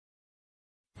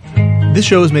This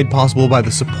show is made possible by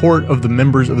the support of the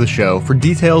members of the show. For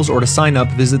details or to sign up,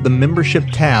 visit the membership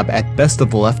tab at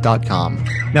bestoftheleft.com.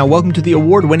 Now, welcome to the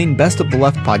award-winning Best of the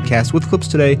Left podcast with clips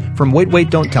today from Wait, Wait,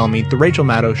 Don't Tell Me, The Rachel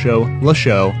Maddow Show, Le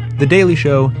Show, The Daily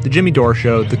Show, The Jimmy Dore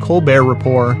Show, The Colbert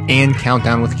Report, and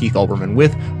Countdown with Keith Olbermann,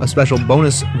 with a special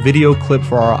bonus video clip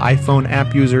for our iPhone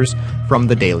app users from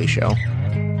The Daily Show.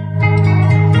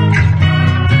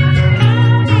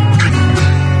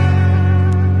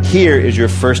 Here is your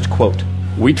first quote.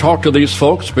 We talk to these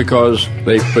folks because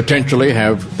they potentially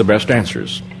have the best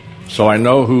answers. So I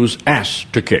know whose ass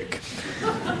to kick.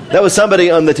 That was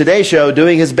somebody on the Today Show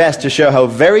doing his best to show how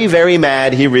very, very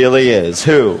mad he really is.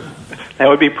 Who? That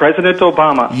would be President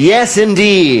Obama. Yes,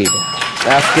 indeed.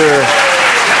 After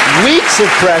weeks of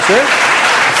pressure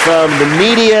from the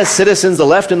media, citizens, the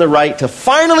left and the right, to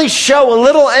finally show a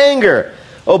little anger,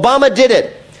 Obama did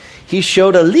it. He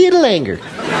showed a little anger.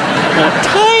 A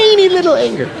tiny little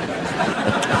anger.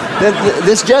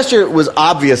 This gesture was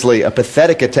obviously a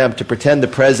pathetic attempt to pretend the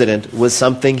president was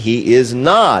something he is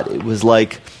not. It was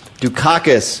like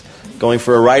Dukakis going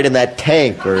for a ride in that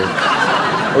tank, or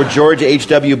George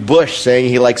H.W. Bush saying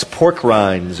he likes pork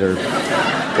rinds, or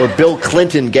Bill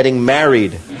Clinton getting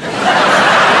married.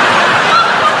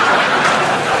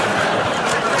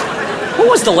 Who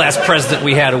was the last president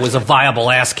we had who was a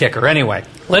viable ass kicker anyway?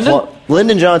 Lyndon? Well,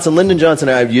 Lyndon Johnson and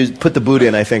I have put the boot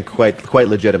in, I think, quite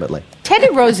legitimately. Teddy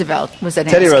Roosevelt was an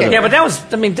Teddy ass Roosevelt. kicker. Yeah,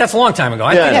 but that's a long time ago.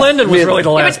 I Yeah, think yeah. Lyndon was really the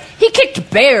last. Yeah, but he kicked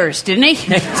bears, didn't he?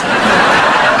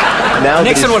 Now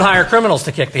Nixon would hire criminals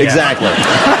to kick the ass. Exactly.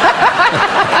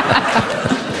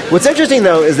 What's interesting,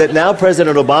 though, is that now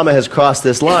President Obama has crossed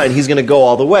this line. He's going to go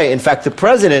all the way. In fact, the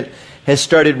president has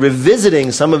started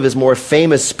revisiting some of his more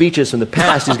famous speeches from the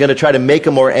past. He's going to try to make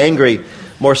them more angry,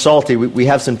 more salty. We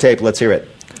have some tape. Let's hear it.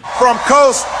 From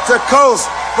coast to coast,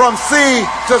 from sea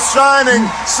to shining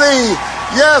sea,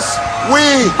 yes,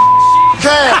 we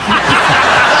can.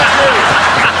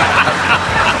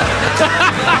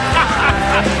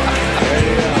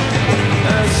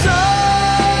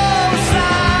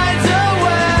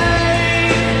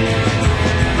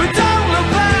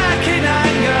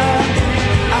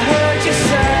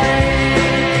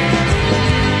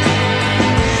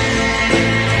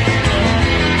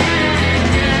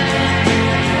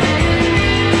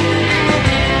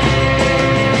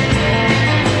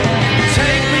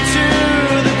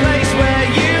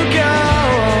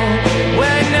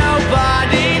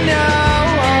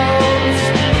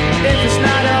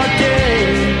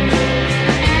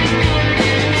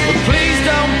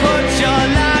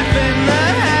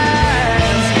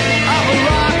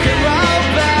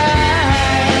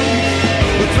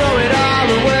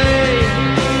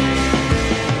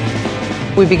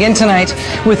 We begin tonight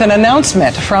with an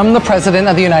announcement from the President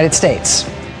of the United States.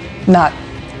 Not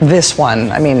this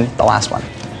one, I mean the last one.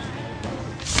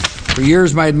 For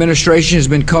years, my administration has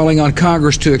been calling on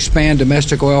Congress to expand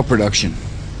domestic oil production.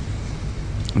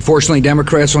 Unfortunately,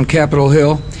 Democrats on Capitol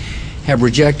Hill have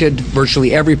rejected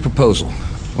virtually every proposal.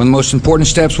 One of the most important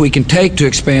steps we can take to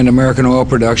expand American oil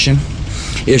production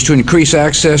is to increase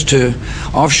access to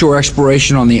offshore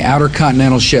exploration on the Outer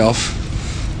Continental Shelf,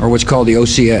 or what's called the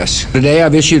OCS. Today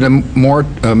I've issued a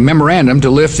memorandum to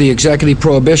lift the executive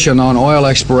prohibition on oil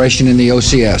exploration in the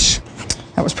OCS.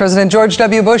 That was President George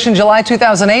W. Bush in July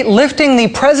 2008, lifting the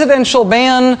presidential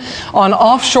ban on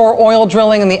offshore oil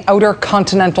drilling in the Outer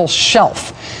Continental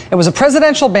Shelf. It was a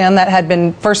presidential ban that had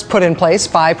been first put in place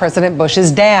by President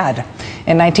Bush's dad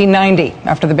in 1990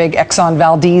 after the big Exxon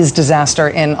Valdez disaster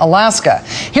in Alaska.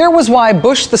 Here was why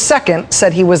Bush II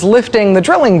said he was lifting the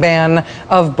drilling ban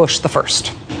of Bush I.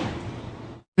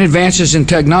 Advances in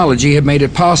technology have made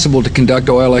it possible to conduct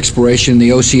oil exploration in the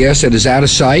OCS that is out of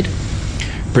sight,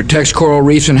 protects coral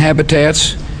reefs and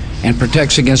habitats, and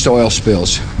protects against oil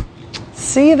spills.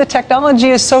 See, the technology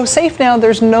is so safe now,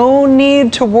 there's no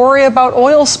need to worry about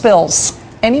oil spills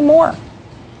anymore.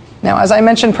 Now, as I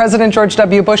mentioned, President George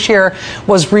W. Bush here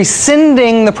was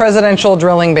rescinding the presidential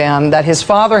drilling ban that his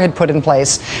father had put in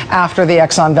place after the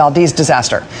Exxon Valdez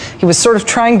disaster. He was sort of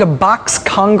trying to box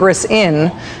Congress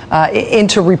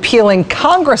into repealing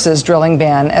Congress's drilling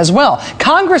ban as well.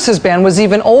 Congress's ban was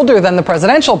even older than the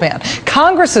presidential ban.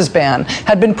 Congress's ban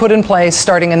had been put in place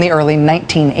starting in the early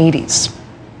 1980s.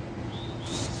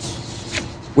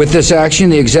 With this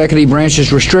action, the executive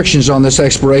branch's restrictions on this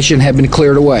exploration have been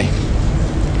cleared away.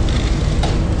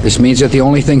 This means that the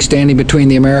only thing standing between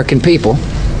the American people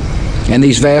and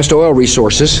these vast oil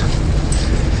resources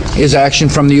is action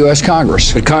from the U.S.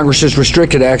 Congress. But Congress has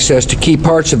restricted access to key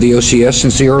parts of the OCS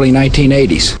since the early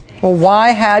 1980s. Well, why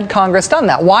had Congress done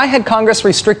that? Why had Congress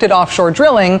restricted offshore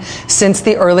drilling since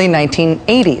the early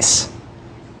 1980s?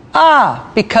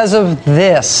 Because of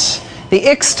this. The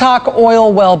Ixtoc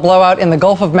oil well blowout in the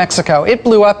Gulf of Mexico. It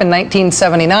blew up in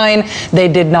 1979. They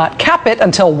did not cap it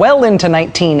until well into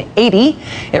 1980.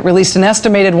 It released an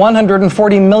estimated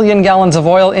 140 million gallons of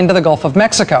oil into the Gulf of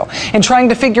Mexico. In trying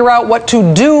to figure out what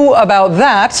to do about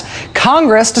that,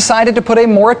 Congress decided to put a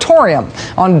moratorium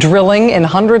on drilling in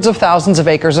hundreds of thousands of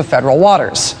acres of federal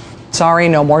waters. Sorry,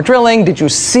 no more drilling. Did you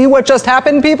see what just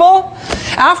happened, people?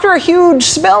 After a huge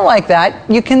spill like that,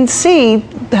 you can see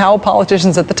how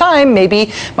politicians at the time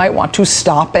maybe might want to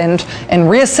stop and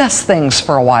reassess things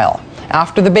for a while.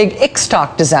 After the big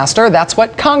Ixtoc disaster, that's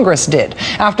what Congress did.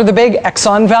 After the big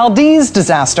Exxon Valdez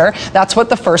disaster, that's what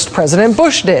the first President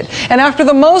Bush did. And after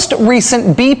the most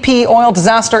recent BP oil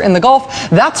disaster in the Gulf,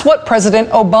 that's what President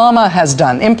Obama has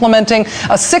done, implementing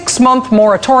a 6-month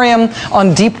moratorium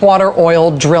on deep water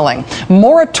oil drilling.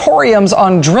 Moratoriums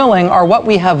on drilling are what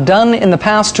we have done in the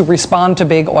past to respond to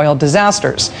big oil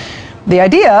disasters. The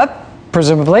idea,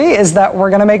 presumably, is that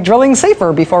we're going to make drilling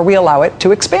safer before we allow it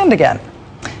to expand again.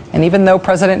 And even though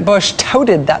President Bush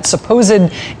touted that supposed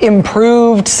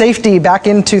improved safety back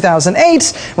in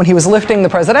 2008 when he was lifting the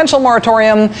presidential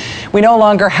moratorium, we no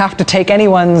longer have to take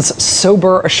anyone's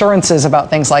sober assurances about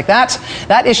things like that.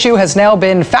 That issue has now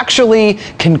been factually,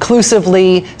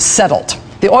 conclusively settled.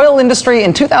 The oil industry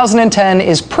in 2010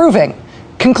 is proving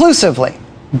conclusively,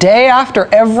 day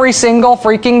after every single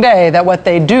freaking day, that what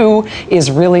they do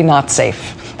is really not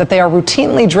safe. That they are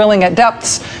routinely drilling at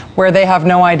depths where they have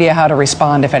no idea how to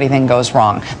respond if anything goes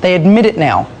wrong. They admit it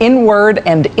now, in word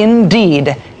and in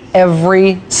deed,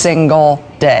 every single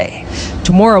day.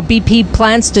 Tomorrow, BP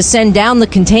plans to send down the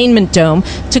containment dome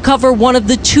to cover one of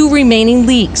the 2 remaining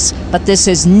leaks. But this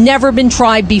has never been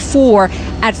tried before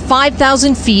at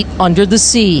 5,000 feet under the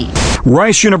sea.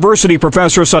 Rice University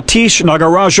professor Satish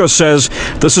Nagaraja says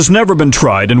this has never been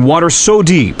tried in water so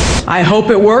deep. I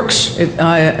hope it works. It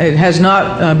has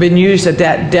not been used at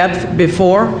that depth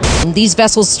before. These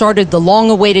vessels started the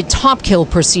long-awaited top kill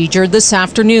procedure this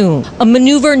afternoon, a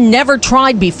maneuver never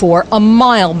tried before a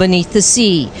mile beneath the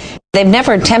sea. They've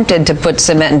never attempted to put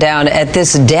cement down at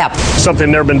this depth. Something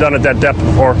never been done at that depth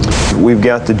before. We've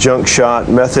got the junk shot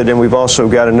method, and we've also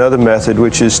got another method,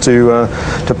 which is to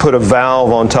put a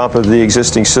valve on top of the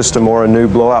existing system or a new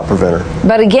blowout preventer.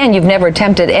 But again, you've never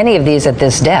attempted any of these at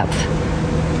this depth.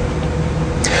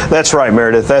 That's right,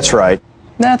 Meredith. That's right.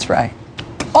 That's right.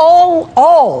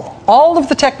 All of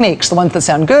the techniques, the ones that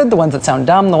sound good, the ones that sound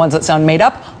dumb, the ones that sound made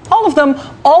up, all of them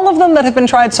that have been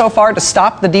tried so far to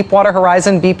stop the Deepwater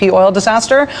Horizon BP oil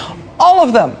disaster, all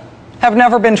of them have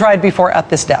never been tried before at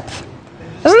this depth.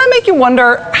 Doesn't that make you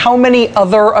wonder how many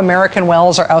other American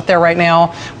wells are out there right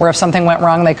now where if something went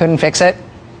wrong, they couldn't fix it?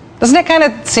 Doesn't it kind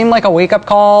of seem like a wake-up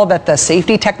call that the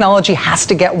safety technology has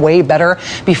to get way better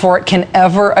before it can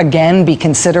ever again be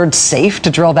considered safe to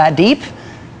drill that deep?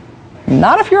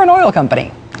 Not if you're an oil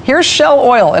company. Here's Shell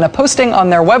Oil in a posting on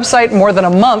their website more than a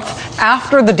month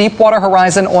after the Deepwater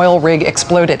Horizon oil rig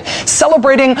exploded,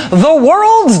 celebrating the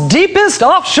world's deepest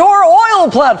offshore oil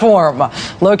platform,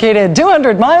 located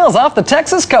 200 miles off the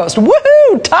Texas coast.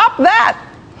 Woohoo! Top that!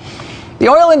 The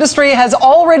oil industry has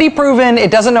already proven it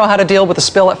doesn't know how to deal with a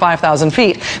spill at 5,000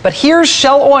 feet. But here's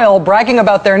Shell Oil bragging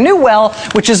about their new well,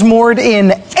 which is moored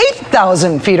in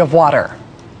 8,000 feet of water.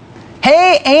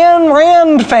 Hey, Ayn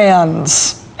Rand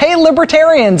fans. Hey,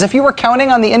 libertarians, if you were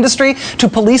counting on the industry to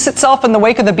police itself in the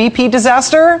wake of the BP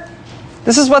disaster,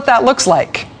 this is what that looks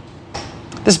like.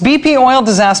 This BP oil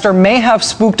disaster may have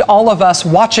spooked all of us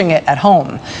watching it at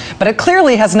home, but it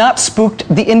clearly has not spooked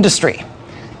the industry.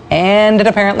 And it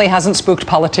apparently hasn't spooked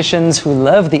politicians who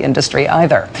love the industry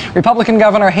either. Republican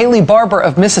Governor Haley Barbour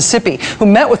of Mississippi, who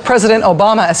met with President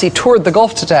Obama as he toured the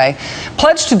Gulf today,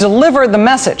 pledged to deliver the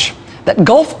message that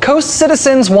Gulf Coast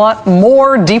citizens want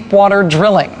more deep water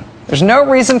drilling. There's no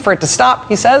reason for it to stop,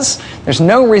 he says. There's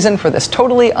no reason for this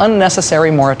totally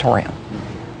unnecessary moratorium.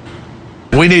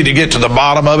 We need to get to the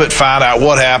bottom of it, find out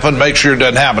what happened, make sure it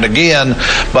doesn't happen again.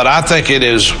 But I think it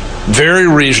is very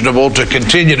reasonable to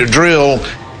continue to drill.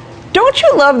 Don't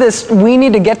you love this, we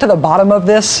need to get to the bottom of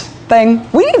this thing?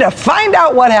 We need to find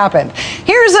out what happened.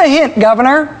 Here's a hint,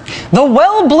 Governor. The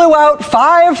well blew out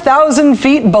 5,000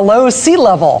 feet below sea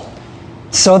level,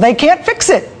 so they can't fix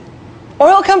it.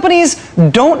 Oil companies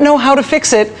don't know how to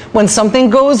fix it when something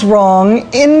goes wrong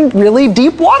in really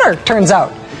deep water, turns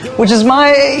out. Which is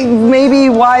maybe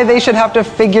why they should have to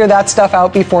figure that stuff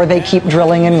out before they keep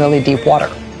drilling in really deep water.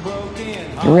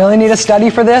 You really need a study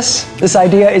for this? This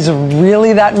idea is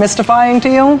really that mystifying to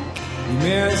you?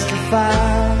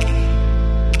 Mystify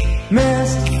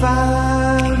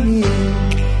me.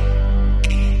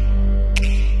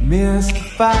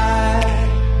 Mystify.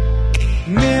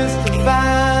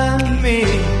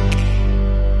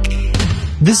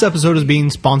 This episode is being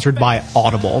sponsored by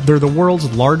Audible. They're the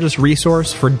world's largest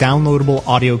resource for downloadable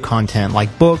audio content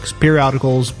like books,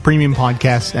 periodicals, premium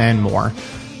podcasts, and more.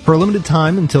 For a limited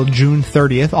time until June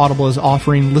 30th, Audible is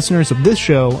offering listeners of this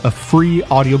show a free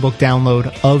audiobook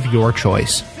download of your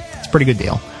choice. It's a pretty good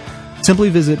deal.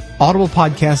 Simply visit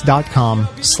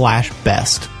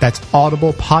audiblepodcast.com/best. That's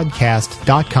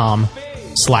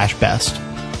audiblepodcast.com/best.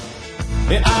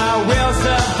 I will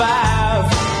survive.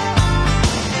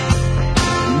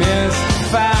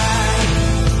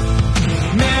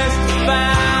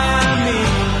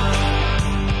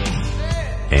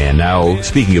 And now,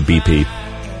 speaking of BP,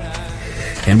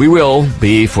 and we will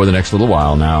be for the next little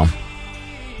while now.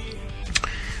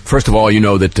 First of all, you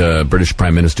know that British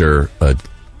Prime Minister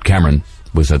Cameron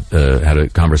was had a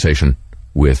conversation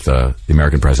with the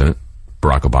American President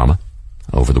Barack Obama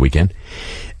over the weekend,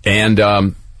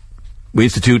 and we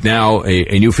institute now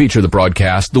a new feature of the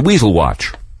broadcast, the Weasel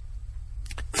Watch.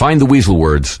 Find the weasel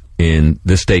words in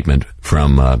this statement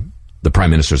from the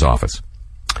Prime Minister's office.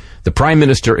 The Prime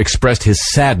Minister expressed his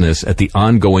sadness at the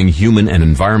ongoing human and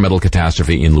environmental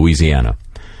catastrophe in Louisiana.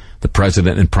 The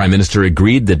President and Prime Minister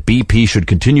agreed that BP should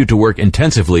continue to work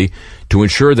intensively to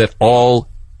ensure that all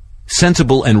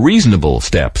sensible and reasonable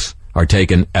steps are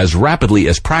taken as rapidly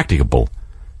as practicable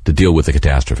to deal with the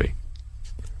catastrophe.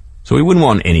 So we wouldn't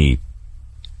want any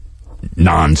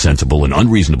nonsensible and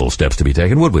unreasonable steps to be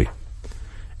taken, would we?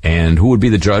 And who would be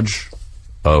the judge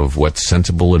of what's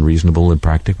sensible and reasonable and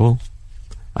practical?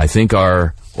 I think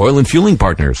our oil and fueling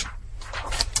partners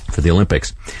for the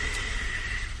Olympics.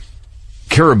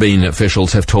 Caribbean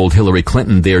officials have told Hillary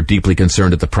Clinton they are deeply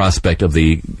concerned at the prospect of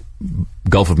the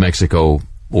Gulf of Mexico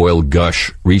oil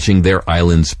gush reaching their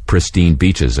island's pristine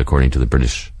beaches, according to the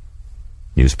British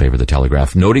newspaper The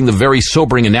Telegraph, noting the very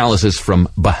sobering analysis from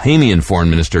Bahamian Foreign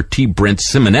Minister T. Brent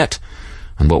Simonet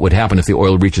on what would happen if the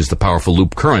oil reaches the powerful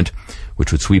loop current,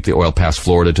 which would sweep the oil past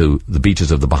Florida to the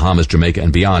beaches of the Bahamas, Jamaica,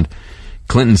 and beyond.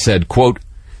 Clinton said, quote,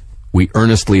 "We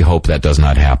earnestly hope that does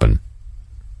not happen,"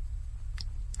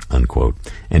 unquote.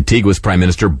 Antigua's Prime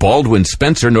Minister Baldwin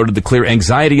Spencer noted the clear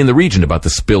anxiety in the region about the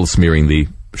spill smearing the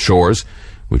shores,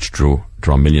 which draw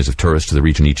millions of tourists to the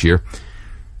region each year.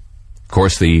 Of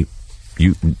course, the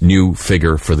new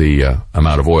figure for the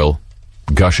amount of oil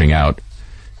gushing out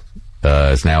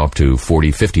is now up to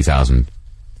 50,000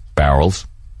 barrels.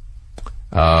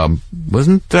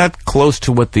 Wasn't that close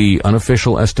to what the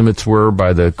unofficial estimates were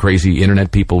by the crazy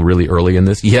internet people really early in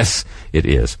this? Yes, it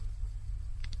is.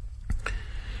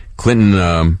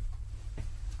 Clinton,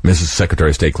 Mrs. Secretary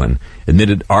of State Clinton,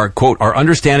 admitted our, quote, "our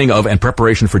understanding of and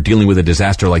preparation for dealing with a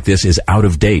disaster like this is out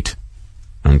of date,"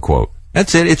 unquote.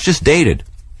 That's it. It's just dated.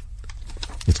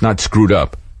 It's not screwed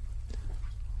up.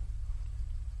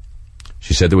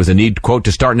 She said there was a need, quote,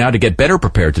 "to start now to get better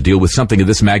prepared to deal with something of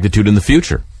this magnitude in the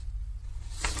future."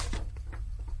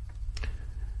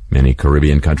 Many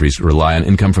Caribbean countries rely on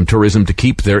income from tourism to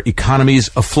keep their economies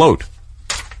afloat,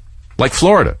 like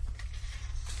Florida.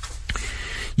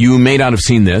 You may not have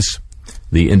seen this.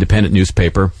 The Independent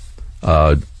newspaper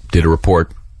did a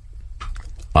report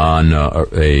on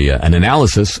an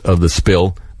analysis of the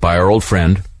spill by our old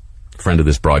friend of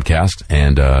this broadcast,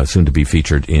 and soon to be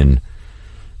featured in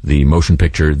the motion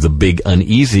picture The Big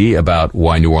Uneasy, about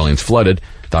why New Orleans flooded.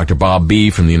 Dr. Bob B.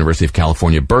 from the University of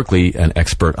California, Berkeley, an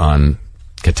expert on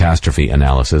catastrophe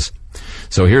analysis.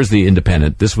 So here's the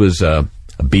Independent. This was a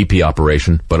BP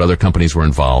operation, but other companies were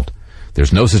involved.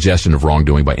 There's no suggestion of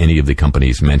wrongdoing by any of the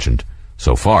companies mentioned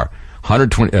so far.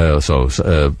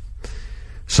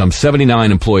 Some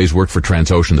 79 employees worked for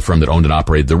Transocean, the firm that owned and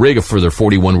operated the rig. A further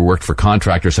 41 worked for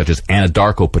contractors such as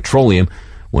Anadarko Petroleum,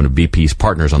 one of BP's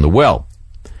partners on the well.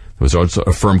 There was also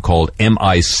a firm called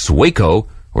M.I. Swaco,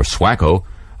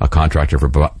 a contractor for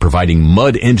providing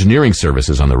mud engineering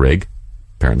services on the rig.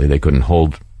 Apparently they couldn't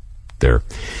hold their...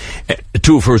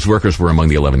 Two of his workers were among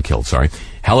the 11 killed,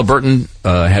 Halliburton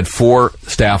had 4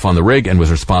 staff on the rig and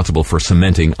was responsible for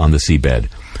cementing on the seabed.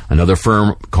 Another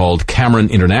firm called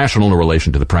Cameron International, in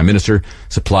relation to the Prime Minister,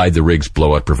 supplied the rig's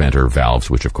blowout preventer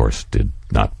valves, which of course did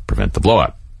not prevent the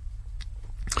blowout.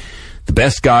 The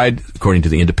best guide, according to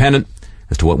the Independent,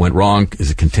 as to what went wrong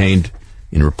is contained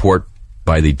in a report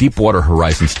by the Deepwater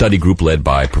Horizon Study Group led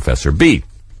by Professor B.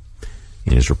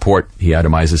 In his report, he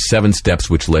itemizes 7 steps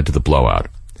which led to the blowout.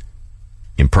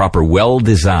 Improper well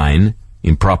design,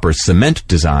 improper cement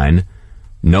design,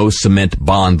 no cement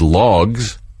bond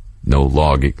logs, no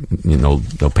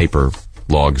paper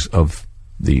logs of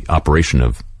the operation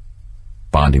of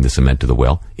bonding the cement to the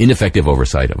well, ineffective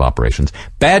oversight of operations,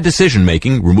 bad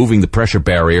decision-making, removing the pressure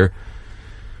barrier,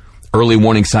 early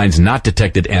warning signs not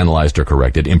detected, analyzed, or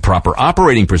corrected, improper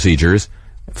operating procedures,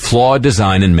 flawed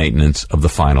design and maintenance of the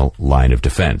final line of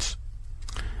defense.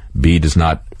 B does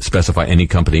not specify any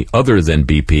company other than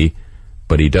BP,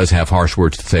 but he does have harsh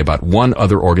words to say about one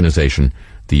other organization,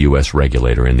 the U.S.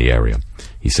 regulator in the area.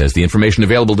 He says, the information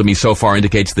available to me so far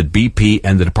indicates that BP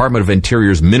and the Department of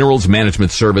Interior's Minerals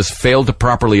Management Service failed to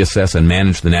properly assess and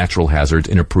manage the natural hazards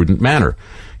in a prudent manner.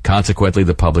 Consequently,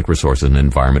 the public resources and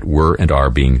environment were and are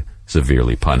being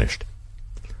severely punished.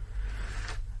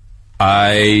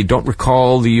 I don't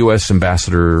recall the U.S.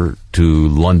 ambassador to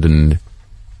London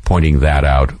pointing that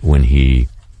out when he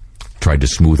tried to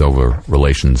smooth over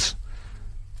relations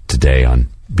today on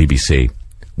BBC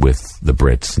with the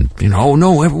Brits. And,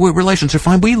 no, relations are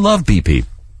fine. We love BP.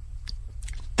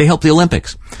 They help the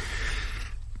Olympics.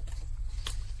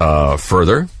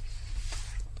 Further,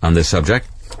 on this subject,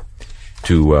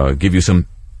 to give you some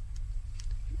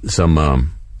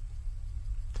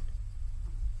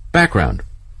background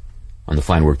on the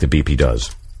fine work that BP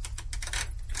does.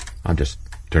 I'm just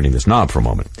turning this knob for a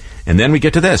moment. And then we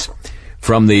get to this.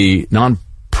 From the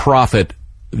non-profit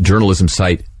journalism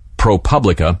site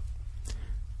ProPublica,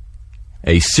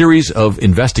 a series of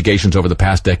investigations over the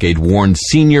past decade warned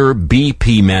senior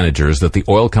BP managers that the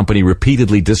oil company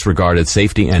repeatedly disregarded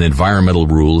safety and environmental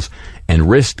rules and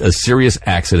risked a serious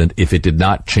accident if it did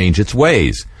not change its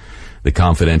ways. The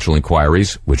confidential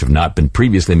inquiries, which have not been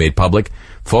previously made public,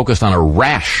 focused on a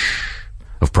rash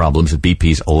of problems at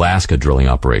BP's Alaska drilling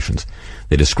operations.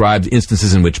 They described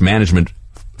instances in which management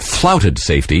flouted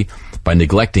safety by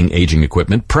neglecting aging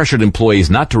equipment, pressured employees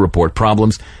not to report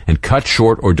problems, and cut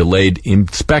short or delayed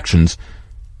inspections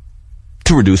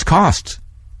to reduce costs.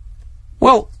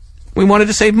 Well, we wanted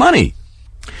to save money.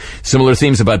 Similar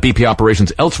themes about BP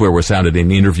operations elsewhere were sounded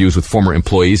in interviews with former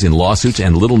employees, in lawsuits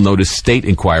and little-noticed state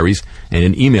inquiries, and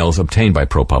in emails obtained by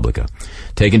ProPublica.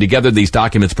 Taken together, these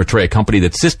documents portray a company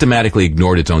that systematically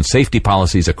ignored its own safety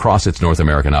policies across its North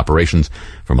American operations,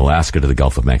 from Alaska to the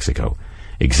Gulf of Mexico.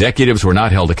 Executives were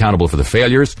not held accountable for the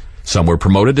failures. Some were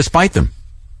promoted despite them.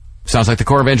 Sounds like the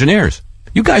Corps of Engineers.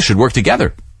 You guys should work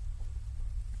together.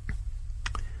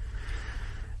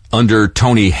 Under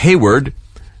Tony Hayward,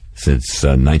 since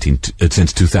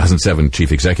 2007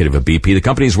 chief executive of BP, the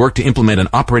company has worked to implement an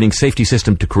operating safety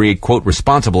system to create, quote,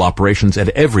 responsible operations at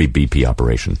every BP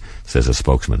operation, says a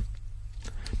spokesman.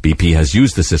 BP has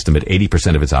used the system at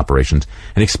 80% of its operations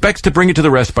and expects to bring it to the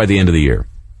rest by the end of the year.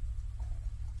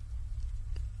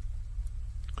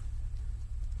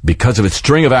 Because of its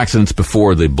string of accidents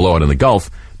before the blowout in the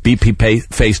Gulf,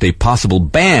 BP faced a possible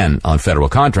ban on federal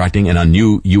contracting and on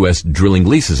new U.S. drilling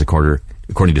leases,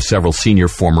 according to several senior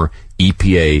former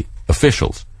EPA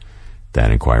officials.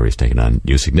 That inquiry has taken on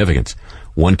new significance.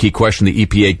 One key question the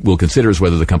EPA will consider is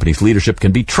whether the company's leadership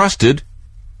can be trusted.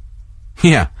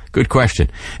 Yeah, good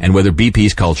question. And whether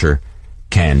BP's culture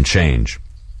can change.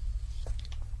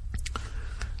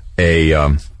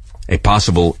 A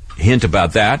possible hint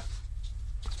about that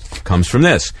comes from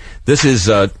this. This is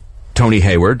Tony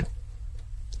Hayward,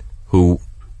 who,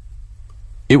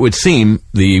 it would seem,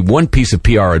 the one piece of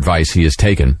PR advice he has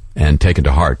taken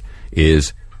to heart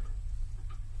is,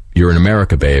 you're in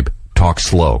America, babe, talk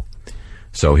slow.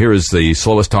 So here is the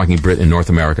slowest talking Brit in North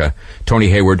America, Tony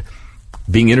Hayward,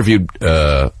 being interviewed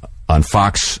on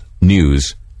Fox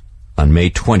News on May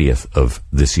 20th of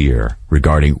this year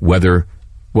regarding whether,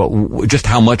 just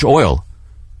how much oil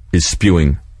is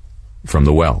spewing from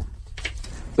the well.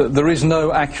 There is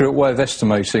no accurate way of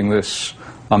estimating this,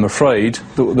 I'm afraid.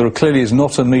 There clearly is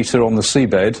not a meter on the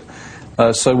seabed.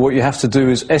 So what you have to do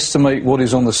is estimate what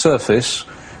is on the surface,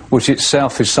 which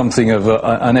itself is something of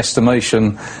an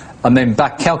estimation, and then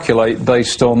back calculate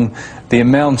based on the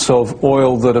amount of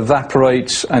oil that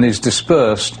evaporates and is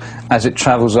dispersed as it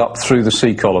travels up through the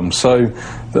sea column. So,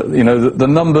 the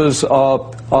numbers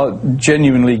are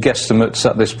genuinely guesstimates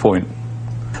at this point.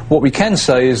 What we can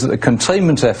say is that the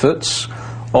containment efforts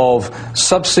of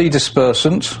subsea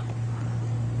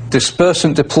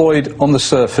dispersant deployed on the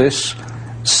surface,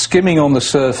 skimming on the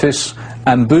surface,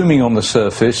 and booming on the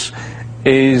surface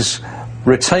is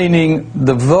retaining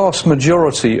the vast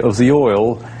majority of the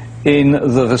oil in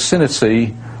the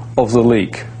vicinity of the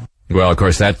leak. Well, of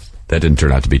course, that didn't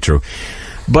turn out to be true.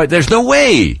 But there's no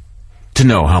way to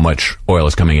know how much oil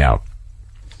is coming out,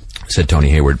 said Tony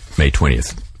Hayward, May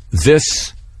 20th.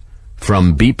 This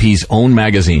from BP's own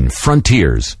magazine,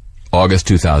 Frontiers, August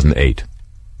 2008.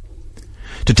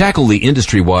 To tackle the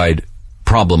industry-wide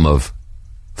problem of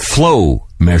flow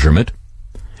measurement,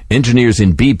 engineers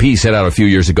in BP set out a few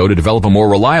years ago to develop a more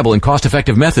reliable and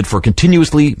cost-effective method for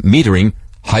continuously metering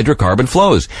hydrocarbon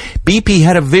flows. BP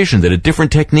had a vision that a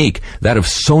different technique, that of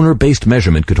sonar-based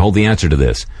measurement, could hold the answer to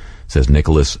this, says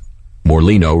Nicholas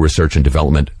Morlino, Research and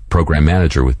Development Program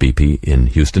Manager with BP in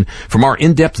Houston. From our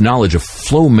in-depth knowledge of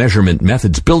flow measurement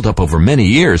methods built up over many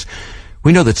years,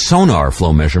 we know that sonar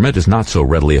flow measurement is not so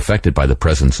readily affected by the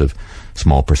presence of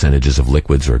small percentages of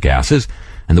liquids or gases.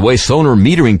 And the way sonar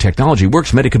metering technology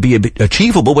works meant it could be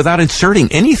achievable without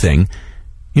inserting anything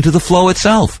into the flow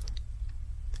itself.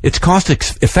 It's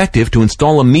cost-effective to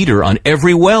install a meter on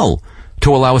every well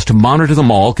to allow us to monitor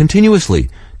them all continuously,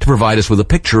 to provide us with a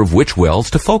picture of which wells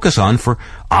to focus on for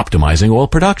optimizing oil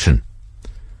production.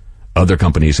 Other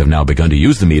companies have now begun to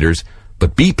use the meters,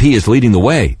 but BP is leading the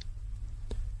way.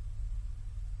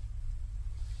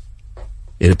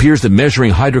 It appears that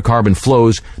measuring hydrocarbon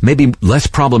flows may be less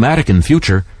problematic in the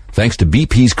future thanks to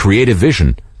BP's creative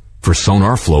vision for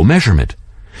sonar flow measurement.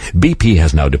 BP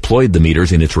has now deployed the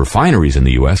meters in its refineries in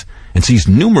the U.S. and sees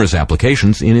numerous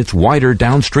applications in its wider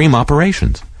downstream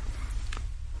operations.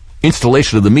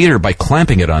 Installation of the meter by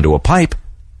clamping it onto a pipe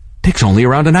takes only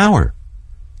around an hour.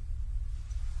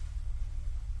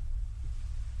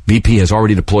 BP has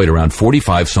already deployed around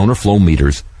 45 sonar flow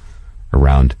meters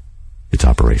around its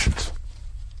operations.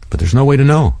 But there's no way to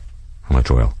know how much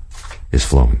oil is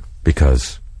flowing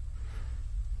because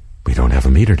we don't have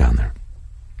a meter down there.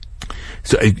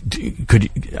 So,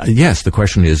 yes, the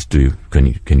question is, can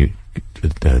you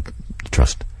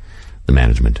trust the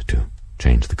management to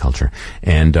change the culture?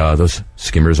 And those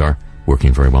skimmers are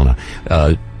working very well now.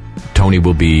 Tony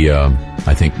will be,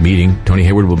 Tony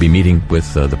Hayward will be meeting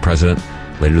with the president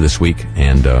later this week,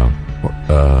 and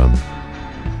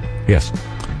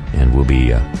and we'll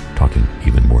be talking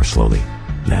even more slowly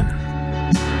then.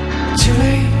 Too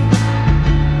late.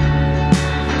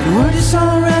 The word is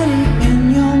already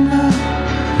in your mouth.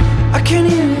 I can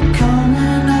hear it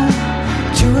coming out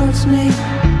towards me.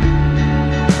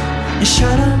 And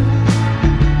shut up.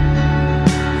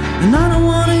 And I don't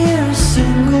want to hear a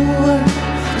single word.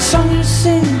 The song you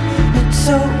sing, it's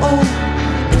so old,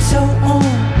 it's so old.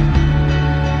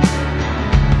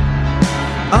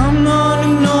 I'm not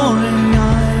ignoring,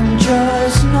 I'm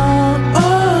just not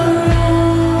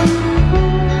around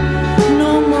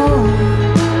no more.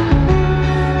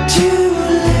 Too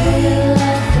late,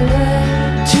 left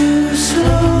away, too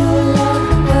slow,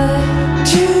 left away,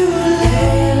 too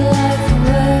late, left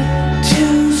away,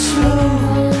 too slow,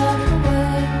 left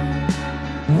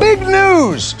away. Big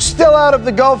news! Still out of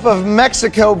the Gulf of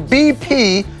Mexico,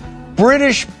 BP,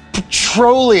 British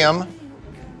Petroleum,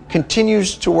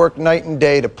 continues to work night and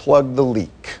day to plug the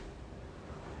leak.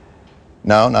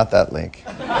 No, not that leak.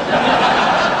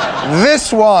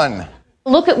 This one.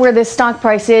 Look at where this stock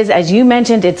price is. As you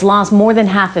mentioned, it's lost more than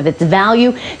half of its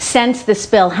value since the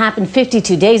spill happened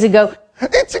 52 days ago.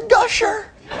 It's a gusher.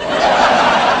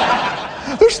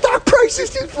 Their stock price is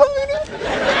just flying up.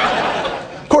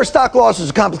 Of course, stock loss is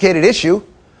a complicated issue.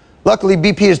 Luckily,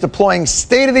 BP is deploying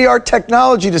state-of-the-art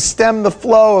technology to stem the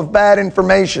flow of bad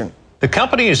information. The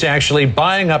company is actually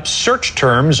buying up search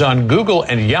terms on Google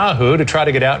and Yahoo to try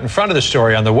to get out in front of the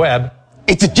story on the web.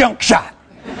 It's a junk shot.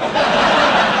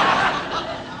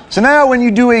 So now when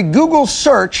you do a Google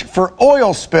search for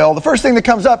oil spill, the first thing that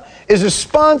comes up is a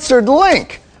sponsored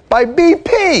link by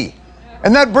BP.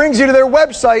 And that brings you to their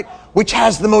website, which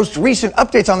has the most recent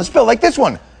updates on the spill, like this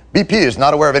one. BP is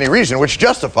not aware of any reason which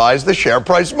justifies the share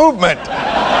price movement.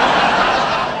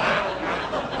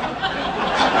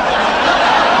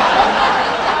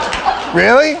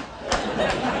 Really?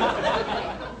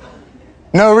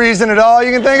 No reason at all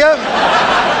you can think of?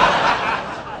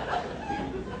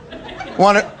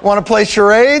 Want to play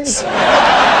charades?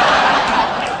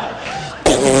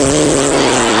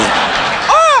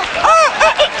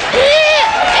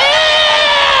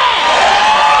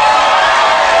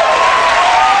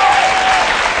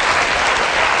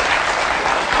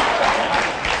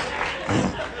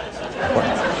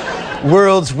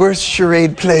 World's worst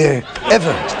charade player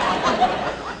ever.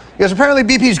 Because apparently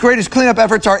BP's greatest cleanup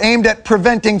efforts are aimed at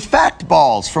preventing fact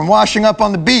balls from washing up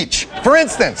on the beach. For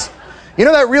instance, you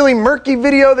know that really murky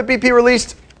video that BP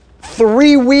released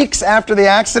 3 weeks after the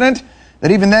accident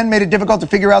that even then made it difficult to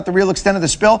figure out the real extent of the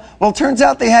spill? Well, it turns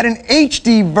out they had an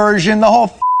HD version the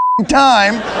whole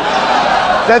time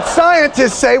that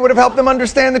scientists say would have helped them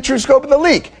understand the true scope of the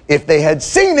leak if they had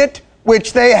seen it,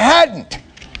 which they hadn't.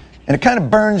 And it kind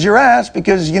of burns your ass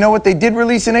because you know what they did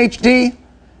release in HD?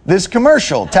 This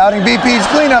commercial touting BP's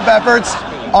cleanup efforts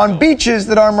on beaches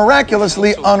that are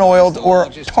miraculously unoiled or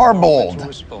tarboled.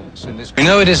 We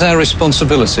know it is our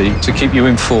responsibility to keep you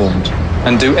informed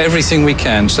and do everything we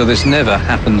can so this never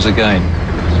happens again.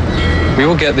 We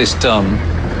will get this done.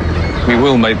 We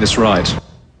will make this right.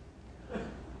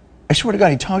 I swear to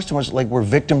God, he talks to us like we're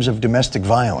victims of domestic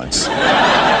violence.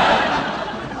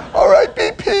 All right,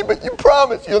 BP, but you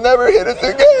promise you'll never hit us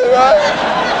again, right?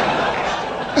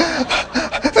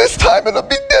 This time it'll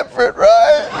be different,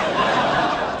 right?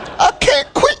 I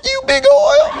can't quit you, Big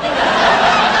Oil.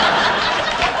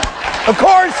 Of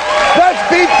course, that's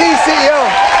BP CEO.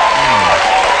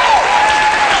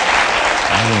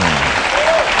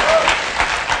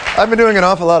 I've been doing an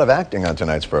awful lot of acting on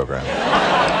tonight's program.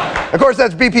 Of course,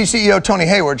 that's BP CEO Tony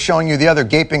Hayward showing you the other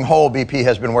gaping hole BP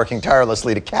has been working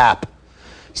tirelessly to cap.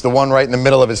 It's the one right in the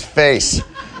middle of his face.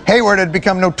 Hayward had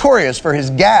become notorious for his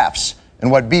gaffes,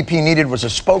 and what BP needed was a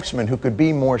spokesman who could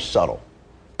be more subtle.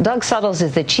 Doug Suttles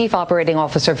is the Chief Operating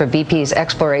Officer for BP's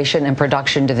Exploration and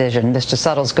Production Division. Mr.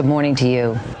 Suttles, good morning to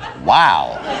you.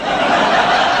 Wow.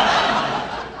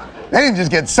 They didn't just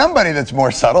get somebody that's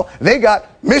more subtle. They got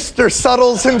Mr.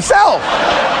 Suttles himself.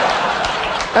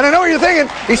 And I know what you're thinking.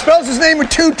 He spells his name with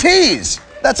 2 T's.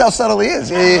 That's how subtle he is.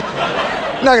 He's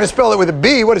not going to spell it with a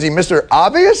B. What is he, Mr.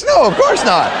 Obvious? No, of course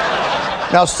not.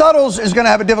 Now, Suttles is going to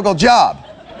have a difficult job.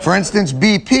 For instance,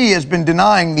 BP has been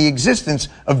denying the existence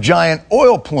of giant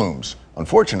oil plumes,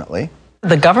 unfortunately.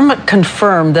 The government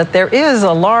confirmed that there is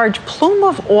a large plume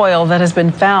of oil that has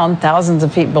been found thousands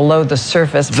of feet below the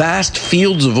surface. Vast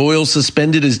fields of oil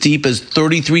suspended as deep as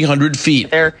 3,300 feet.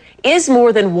 There is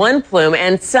more than one plume,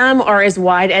 and some are as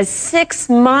wide as 6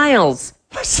 miles.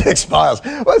 6 miles?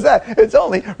 What's that? It's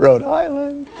only Rhode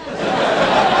Island.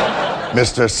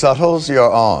 Mr. Suttles,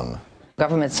 you're on.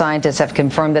 Government scientists have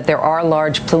confirmed that there are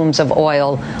large plumes of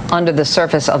oil under the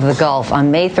surface of the Gulf.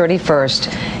 On May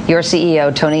 31st, your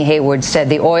CEO, Tony Hayward, said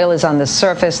the oil is on the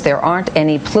surface. There aren't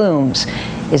any plumes.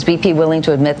 Is BP willing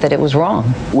to admit that it was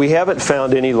wrong? We haven't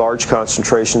found any large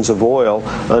concentrations of oil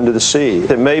under the sea.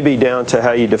 It may be down to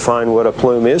how you define what a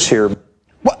plume is here.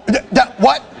 What?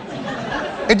 What?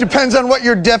 It depends on what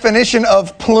your definition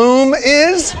of plume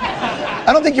is?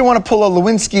 I don't think you want to pull a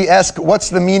Lewinsky-esque what's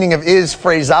the meaning of is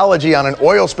phraseology on an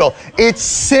oil spill. It's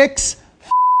 6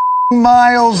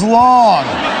 miles long.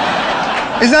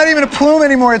 It's not even a plume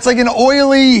anymore. It's like an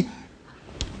oily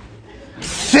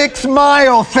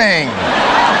 6-mile thing.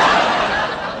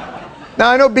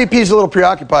 Now, I know BP's a little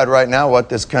preoccupied right now. What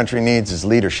this country needs is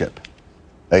leadership.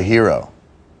 A hero.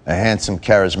 A handsome,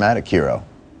 charismatic hero.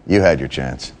 You had your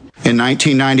chance. In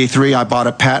 1993, I bought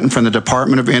a patent from the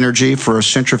Department of Energy for a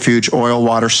centrifuge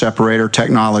oil-water separator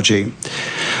technology,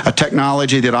 a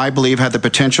technology that I believe had the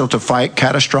potential to fight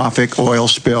catastrophic oil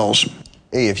spills.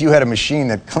 Hey, if you had a machine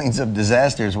that cleans up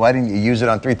disasters, why didn't you use it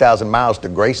on 3,000 miles to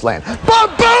Graceland?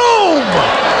 Ba-boom!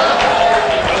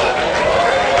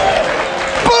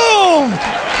 Boom!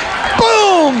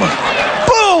 Boom!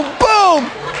 Boom! Boom!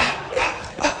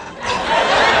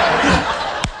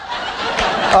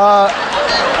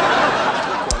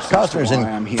 Costner's in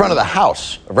front of the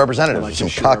House of Representatives. Some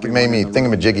cockamamie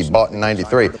thingamajiggy bought in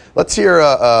 '93. Let's hear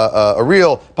a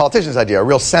real politician's idea, a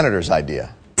real senator's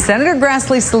idea. Senator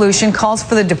Grassley's solution calls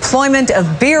for the deployment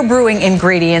of beer brewing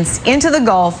ingredients into the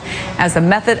Gulf as a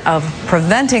method of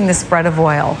preventing the spread of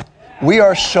oil. We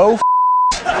are so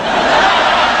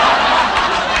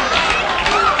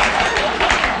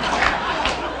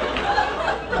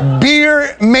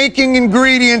beer-making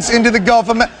ingredients into the Gulf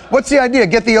of Mexico. What's the idea?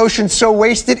 Get the ocean so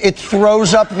wasted it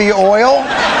throws up the oil?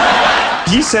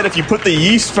 He said if you put the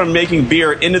yeast from making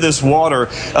beer into this water,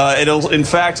 it'll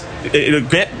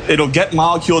get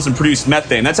molecules and produce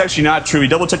methane. That's actually not true. He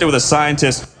double-checked it with a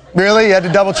scientist. Really? You had to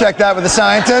double-check that with a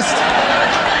scientist?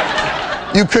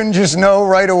 You couldn't just know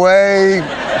right away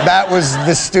that was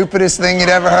the stupidest thing you'd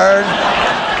ever heard?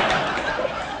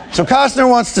 So Costner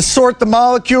wants to sort the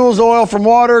molecules, oil from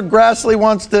water. Grassley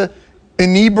wants to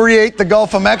inebriate the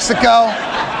Gulf of Mexico.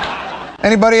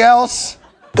 Anybody else?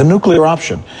 The nuclear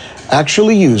option,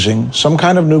 actually using some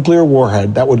kind of nuclear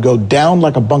warhead that would go down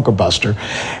like a bunker buster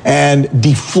and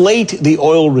deflate the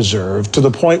oil reserve to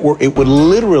the point where it would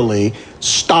literally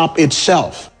stop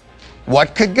itself.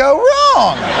 What could go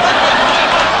wrong?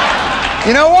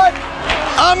 You know what?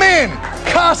 I'm in.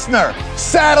 Costner,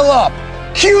 saddle up.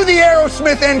 Cue the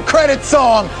Aerosmith end credit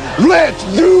song. Let's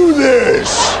do this.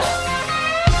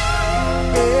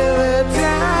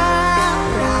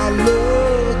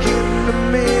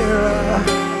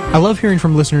 I love hearing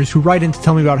from listeners who write in to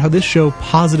tell me about how this show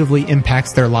positively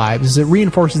impacts their lives, as it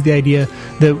reinforces the idea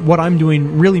that what I'm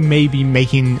doing really may be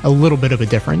making a little bit of a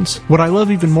difference. What I love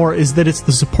even more is that it's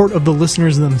the support of the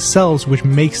listeners themselves which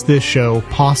makes this show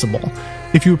possible.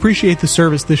 If you appreciate the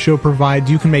service this show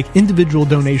provides, you can make individual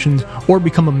donations or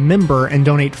become a member and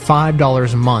donate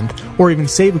 $5 a month, or even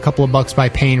save a couple of bucks by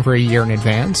paying for a year in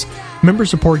advance. Member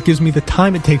support gives me the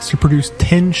time it takes to produce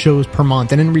 10 shows per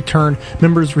month, and in return,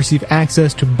 members receive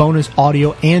access to bonus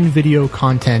audio and video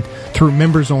content through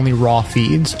members-only raw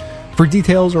feeds. For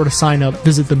details or to sign up,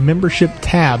 visit the membership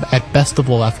tab at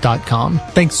bestoftheleft.com.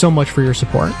 Thanks so much for your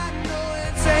support.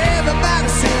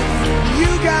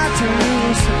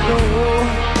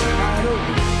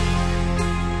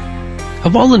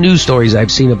 Of all the news stories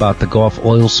I've seen about the Gulf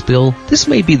oil spill, this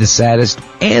may be the saddest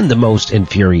and the most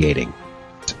infuriating.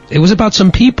 It was about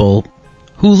some people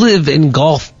who live in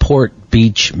Gulfport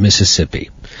Beach,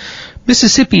 Mississippi.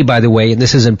 Mississippi, by the way, and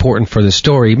this is important for the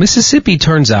story, Mississippi,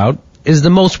 turns out, is the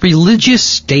most religious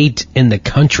state in the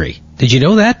country. Did you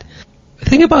know that?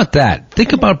 Think about that.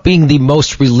 Think about being the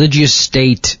most religious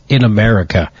state in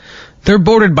America. They're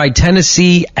bordered by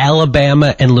Tennessee,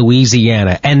 Alabama, and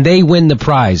Louisiana, and they win the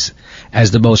prize as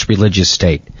the most religious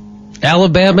state.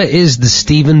 Alabama is the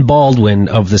Stephen Baldwin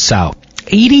of the South.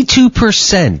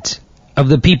 82% of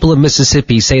the people of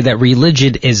Mississippi say that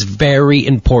religion is very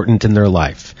important in their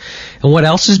life. And what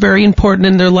else is very important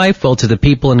in their life? Well, to the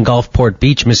people in Gulfport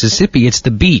Beach, Mississippi, it's the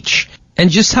beach. And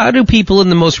just how do people in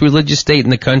the most religious state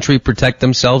in the country protect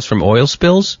themselves from oil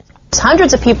spills?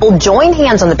 Hundreds of people joined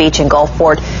hands on the beach in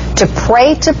Gulfport to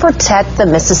pray to protect the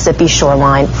Mississippi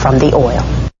shoreline from the oil.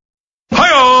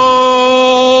 Hi-oh!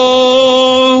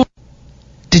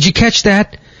 Did you catch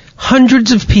that?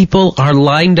 Hundreds of people are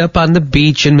lined up on the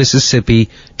beach in Mississippi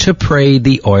to pray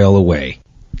the oil away.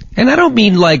 And I don't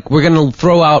mean like we're going to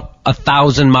throw out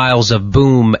 1,000 miles of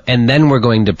boom and then we're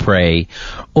going to pray,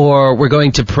 or we're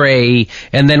going to pray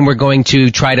and then we're going to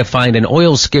try to find an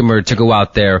oil skimmer to go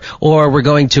out there, or we're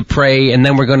going to pray and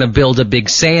then we're going to build a big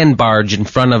sand barge in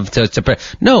front of to pray.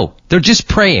 No, they're just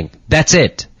praying. That's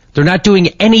it. They're not doing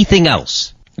anything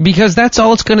else. Because that's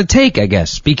all it's going to take, I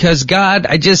guess. Because God,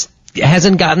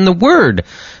 hasn't gotten the word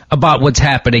about what's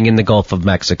happening in the Gulf of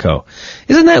Mexico.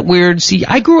 Isn't that weird? See,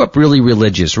 I grew up really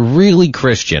religious, really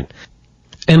Christian.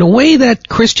 And a way that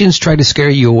Christians try to scare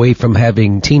you away from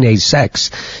having teenage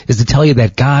sex is to tell you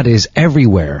that God is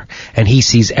everywhere and he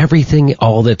sees everything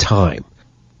all the time.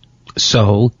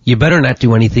 So you better not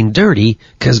do anything dirty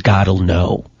because God will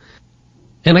know.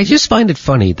 And I just find it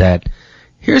funny that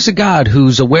here's a God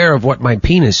who's aware of what my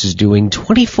penis is doing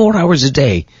 24 hours a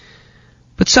day,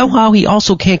 but somehow he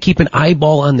also can't keep an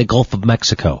eyeball on the Gulf of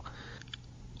Mexico.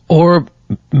 Or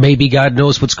maybe God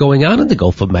knows what's going on in the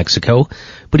Gulf of Mexico,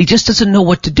 but he just doesn't know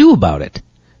what to do about it.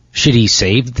 Should he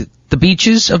save the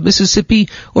beaches of Mississippi,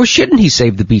 or shouldn't he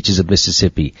save the beaches of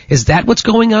Mississippi? Is that what's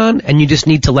going on, and you just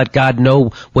need to let God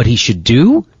know what he should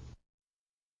do?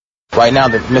 Right now,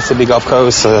 the Mississippi Gulf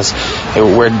Coast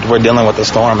we're dealing with a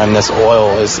storm, and this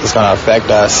oil is going to affect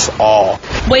us all.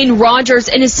 Wayne Rogers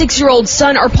and his 6-year-old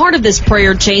son are part of this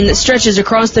prayer chain that stretches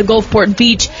across the Gulfport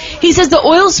Beach. He says the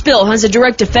oil spill has a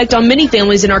direct effect on many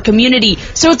families in our community,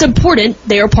 so it's important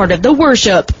they are part of the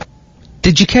worship.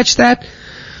 Did you catch that?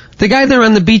 The guy there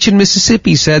on the beach in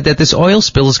Mississippi said that this oil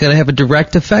spill is going to have a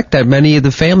direct effect on many of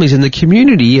the families in the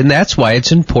community, and that's why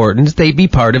it's important they be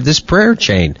part of this prayer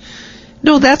chain.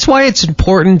 No, that's why it's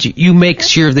important you make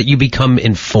sure that you become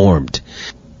informed.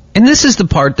 And this is the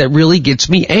part that really gets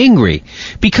me angry,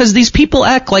 because these people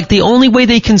act like the only way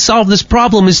they can solve this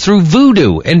problem is through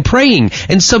voodoo and praying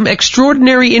and some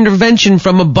extraordinary intervention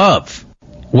from above,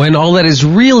 when all that is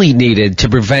really needed to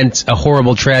prevent a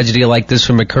horrible tragedy like this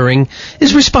from occurring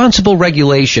is responsible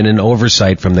regulation and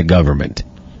oversight from the government.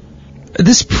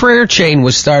 This prayer chain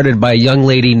was started by a young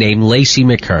lady named Lacey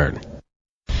McKern.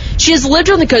 She has lived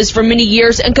on the coast for many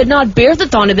years and could not bear the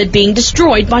thought of it being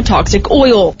destroyed by toxic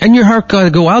oil. And your heart got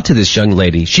to go out to this young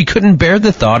lady. She couldn't bear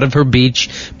the thought of her beach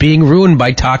being ruined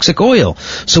by toxic oil.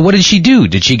 So what did she do?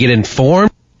 Did she get informed?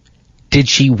 Did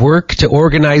she work to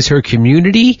organize her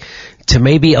community to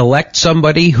maybe elect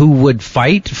somebody who would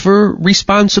fight for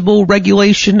responsible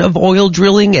regulation of oil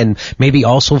drilling and maybe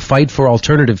also fight for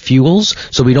alternative fuels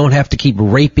so we don't have to keep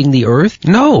raping the earth?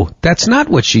 No, that's not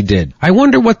what she did. I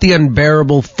wonder what the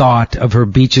unbearable thought of her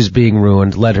beaches being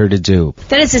ruined led her to do.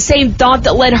 That is the same thought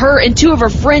that led her and 2 of her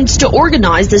friends to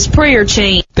organize this prayer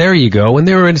chain. There you go, and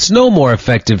there is no more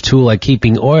effective tool at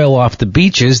keeping oil off the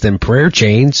beaches than prayer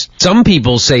chains. Some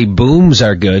people say booms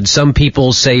are good, some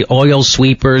people say oil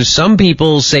sweepers, some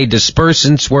people say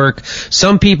dispersants work,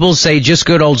 some people say just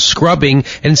good old scrubbing,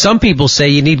 and some people say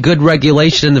you need good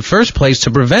regulation in the first place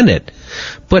to prevent it.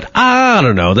 But I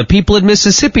don't know, the people in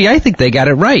Mississippi, I think they got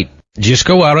it right. Just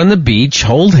go out on the beach,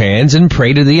 hold hands, and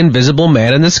pray to the invisible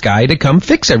man in the sky to come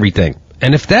fix everything.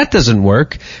 And if that doesn't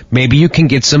work, maybe you can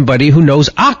get somebody who knows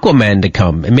Aquaman to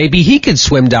come, and maybe he could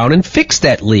swim down and fix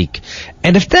that leak.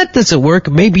 And if that doesn't work,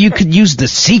 maybe you could use The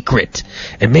Secret,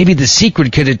 and maybe The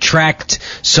Secret could attract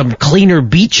some cleaner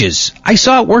beaches. I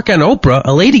saw it work on Oprah.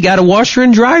 A lady got a washer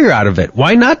and dryer out of it.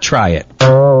 Why not try it?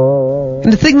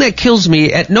 And the thing that kills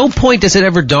me, at no point does it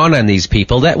ever dawn on these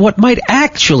people that what might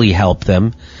actually help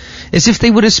them is if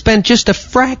they would have spent just a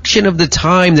fraction of the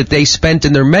time that they spent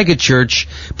in their megachurch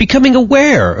becoming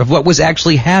aware of what was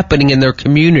actually happening in their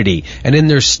community and in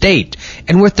their state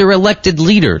and with their elected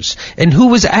leaders and who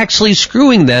was actually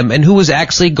screwing them and who was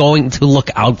actually going to look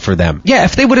out for them. Yeah,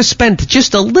 if they would have spent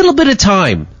just a little bit of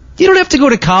time. You don't have to go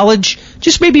to college.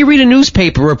 Just maybe read a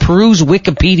newspaper or peruse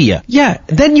Wikipedia. Yeah,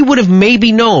 then you would have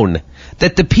maybe known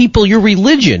that the people your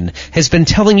religion has been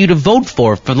telling you to vote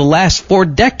for the last 4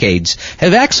 decades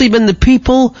have actually been the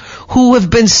people who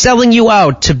have been selling you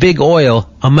out to big oil,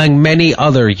 among many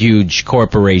other huge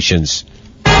corporations.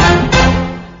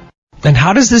 And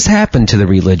how does this happen to the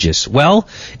religious? Well,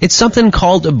 it's something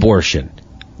called abortion.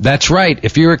 That's right.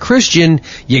 If you're a Christian,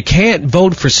 you can't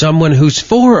vote for someone who's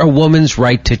for a woman's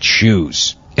right to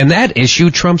choose. And that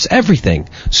issue trumps everything.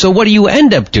 So what you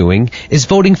end up doing is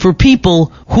voting for people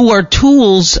who are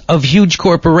tools of huge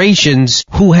corporations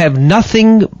who have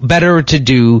nothing better to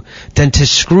do than to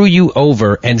screw you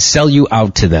over and sell you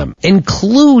out to them,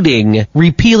 including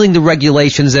repealing the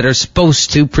regulations that are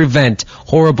supposed to prevent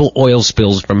horrible oil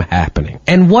spills from happening.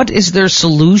 And what is their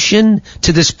solution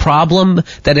to this problem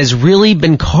that has really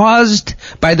been caused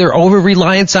by their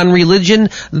over-reliance on religion?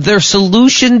 Their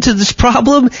solution to this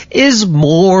problem is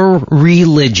more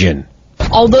religion.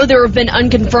 Although there have been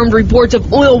unconfirmed reports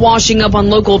of oil washing up on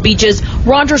local beaches,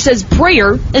 Roger says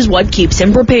prayer is what keeps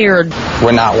him prepared.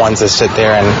 We're not ones that sit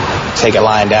there and take it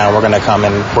lying down. We're going to come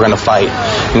and we're going to fight.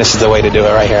 And this is the way to do it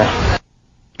right here.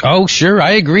 Oh, sure,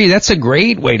 I agree. That's a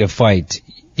great way to fight,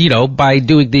 by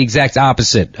doing the exact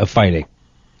opposite of fighting.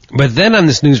 But then on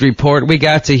this news report, we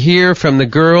got to hear from the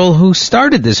girl who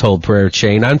started this whole prayer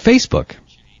chain on Facebook.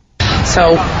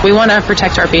 So we want to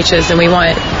protect our beaches, and we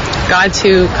want God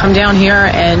to come down here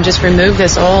and just remove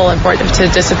this oil and for it to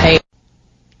dissipate.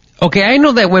 Okay, I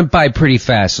know that went by pretty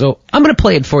fast, so I'm going to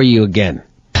play it for you again.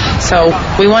 So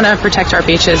we want to protect our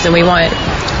beaches, and we want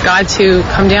God to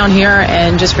come down here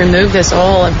and just remove this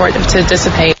oil and for it to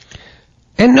dissipate.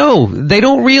 And no, they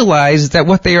don't realize that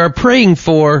what they are praying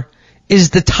for is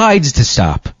the tides to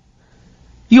stop.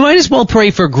 You might as well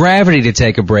pray for gravity to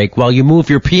take a break while you move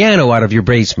your piano out of your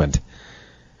basement.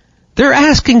 They're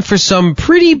asking for some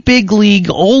pretty big league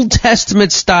Old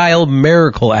Testament style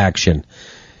miracle action.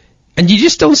 And you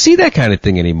just don't see that kind of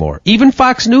thing anymore. Even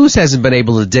Fox News hasn't been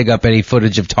able to dig up any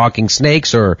footage of talking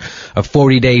snakes or of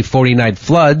 40-day, 40-night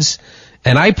floods.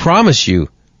 And I promise you,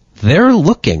 they're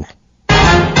looking.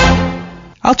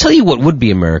 I'll tell you what would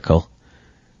be a miracle.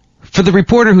 For the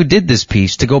reporter who did this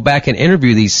piece to go back and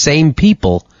interview these same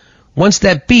people once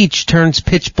that beach turns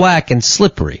pitch black and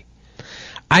slippery.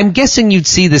 I'm guessing you'd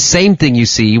see the same thing you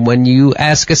see when you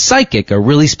ask a psychic a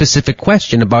really specific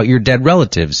question about your dead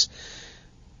relatives.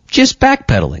 Just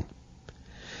backpedaling.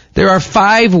 There are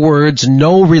 5 words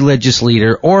no religious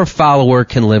leader or follower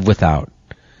can live without.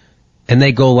 And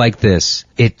they go like this: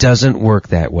 it doesn't work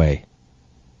that way.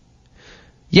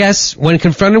 Yes, when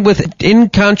confronted with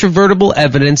incontrovertible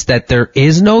evidence that there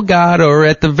is no God, or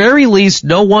at the very least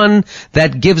no one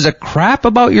that gives a crap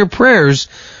about your prayers,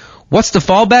 what's the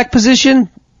fallback position?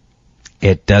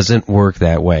 It doesn't work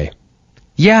that way.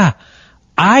 Yeah,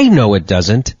 I know it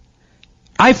doesn't.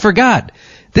 I forgot.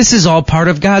 This is all part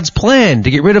of God's plan to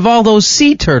get rid of all those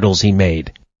sea turtles he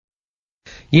made.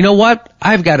 You know what?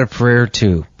 I've got a prayer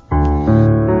too.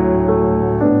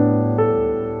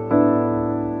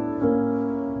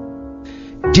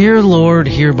 Dear Lord,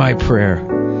 hear my prayer.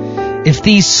 If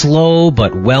these slow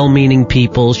but well-meaning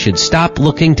people should stop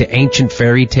looking to ancient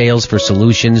fairy tales for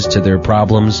solutions to their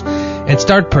problems and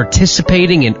start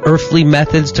participating in earthly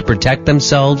methods to protect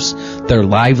themselves, their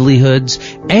livelihoods,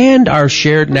 and our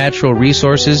shared natural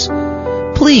resources,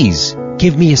 please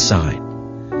give me a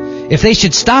sign. If they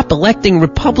should stop electing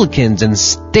Republicans and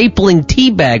stapling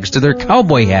tea bags to their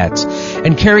cowboy hats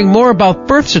and caring more about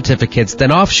birth certificates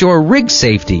than offshore rig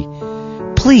safety,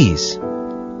 please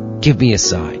give me a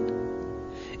sign.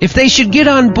 If they should get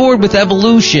on board with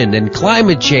evolution and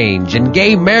climate change and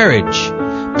gay marriage,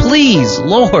 please,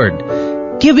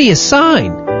 Lord, give me a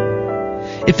sign.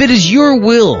 If it is your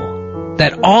will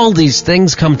that all these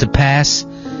things come to pass,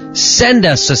 send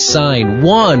us a sign,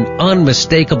 one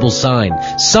unmistakable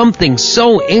sign, something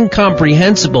so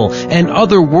incomprehensible and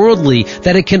otherworldly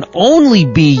that it can only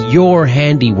be your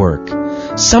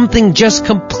handiwork, something just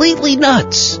completely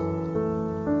nuts.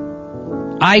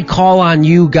 I call on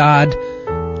you, God,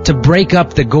 to break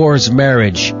up the Gore's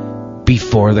marriage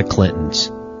before the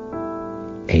Clintons.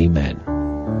 Amen.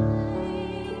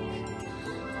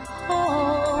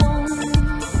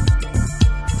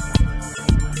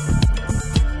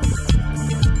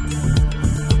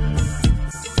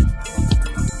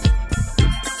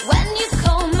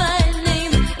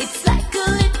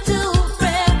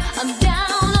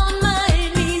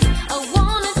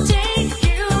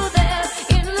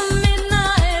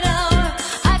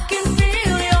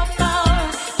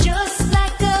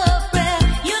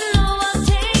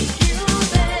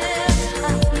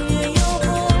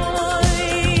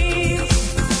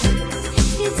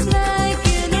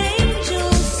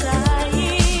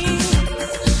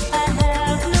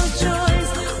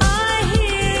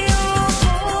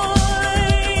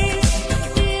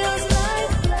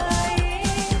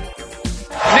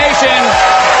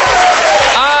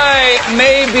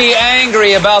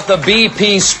 angry about the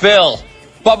BP spill.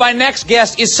 But my next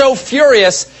guest is so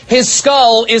furious, his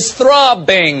skull is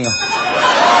throbbing.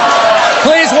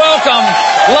 Please welcome,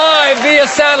 live via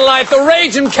satellite, the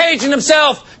Raging Cajun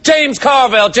himself, James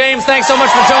Carville. James, thanks so much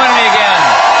for joining me again.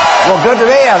 Well, good to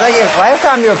be here. I think last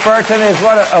time you referred to me as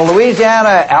what, a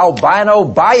Louisiana albino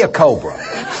bayou cobra.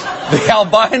 The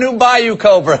albino bayou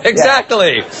cobra,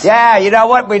 exactly. Yeah, you know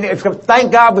what?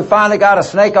 Thank God we finally got a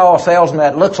snake oil salesman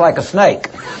that looks like a snake.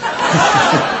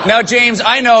 Now, James,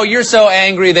 I know you're so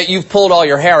angry that you've pulled all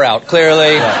your hair out,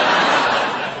 clearly.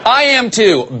 Yeah. I am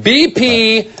too.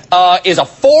 BP is a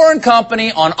foreign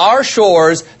company on our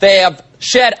shores. They have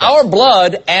shed our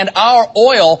blood and our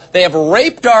oil. They have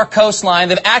raped our coastline.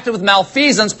 They've acted with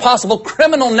malfeasance, possible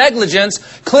criminal negligence.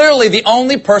 Clearly, the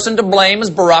only person to blame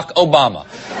is Barack Obama.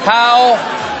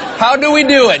 How do we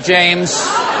do it, James?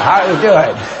 How do we do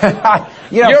it?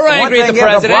 You know, you're angry at the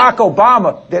president. Barack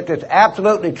Obama, that's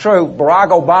absolutely true. Barack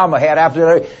Obama had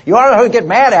absolutely... You want to know who to get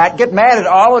mad at? Get mad at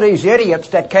all of these idiots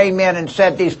that came in and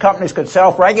said these companies could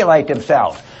self-regulate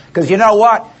themselves. Because you know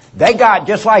what? They got,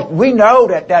 just like we know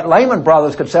that Lehman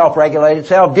Brothers could self-regulate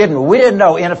itself, didn't we? We didn't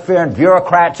know interfering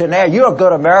bureaucrats in there. You're a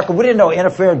good American. We didn't know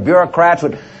interfering bureaucrats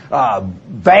with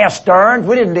Bear Stearns.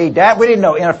 We didn't need that. We didn't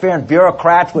know interfering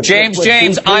bureaucrats with... James,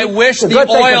 BP. I wish the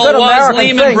oil was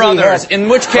Lehman Brothers. In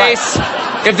which case,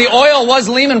 if the oil was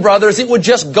Lehman Brothers, it would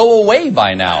just go away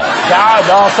by now.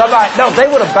 No, they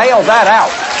would have bailed that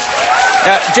out.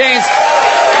 James,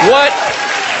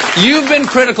 you've been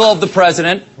critical of the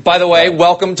president. By the way,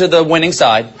 welcome to the winning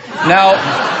side. Now,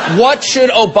 what should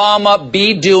Obama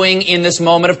be doing in this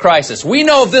moment of crisis? We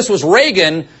know if this was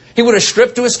Reagan, he would have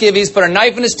stripped to his skivvies, put a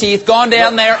knife in his teeth, gone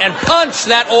down there, and punched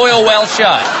that oil well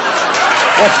shut.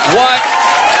 What?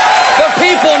 The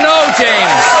people know,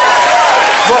 James.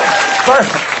 Well,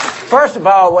 first of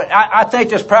all, I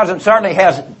think this president certainly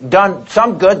has done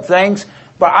some good things,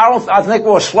 but I think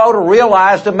we're slow to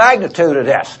realize the magnitude of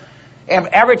this. And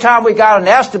every time we got an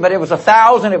estimate, it was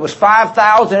 1,000, it was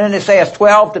 5,000, and they say it's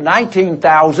 12 to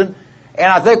 19,000. And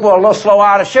I think we're a little slow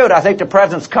out of shoot. I think the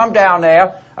president's come down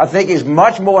there. I think he's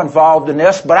much more involved in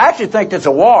this. But I actually think there's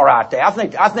a war out there. I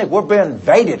think we're being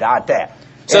invaded out there.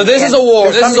 So this is a war.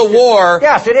 This is a war.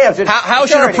 Yes, it is. How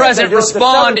should a president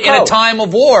respond in a time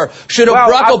of war? Should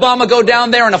Barack Obama go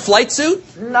down there in a flight suit?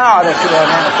 No, they shouldn't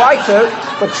in a flight suit.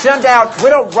 But send out.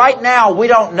 Right now, we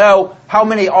don't know how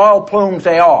many oil plumes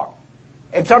they are.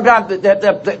 And sometimes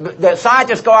the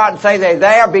scientists go out and say they're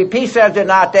there. BP says they're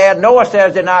not there. NOAA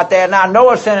says they're not there. Now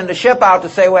NOAA's sending the ship out to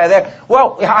say where they're there.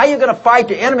 Well, how are you going to fight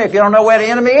the enemy if you don't know where the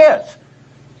enemy is?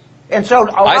 And so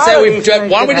why don't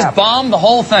we just bomb the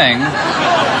whole thing?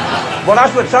 Well,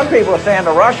 that's what some people are saying.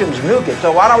 The Russians nuke it.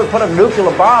 So why don't we put a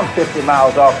nuclear bomb 50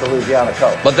 miles off the Louisiana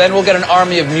coast? But then we'll get an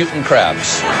army of mutant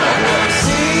crabs.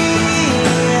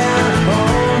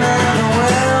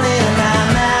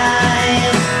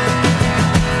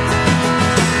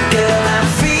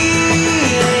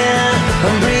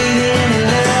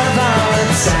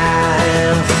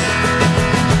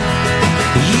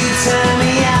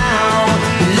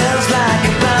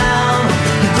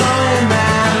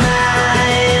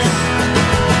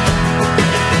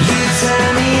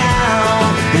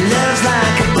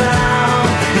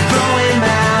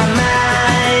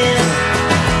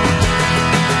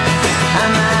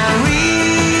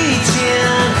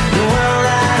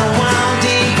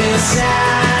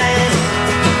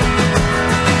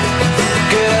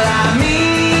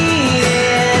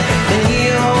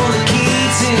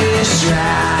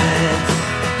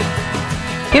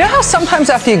 You know how sometimes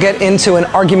after you get into an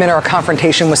argument or a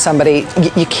confrontation with somebody,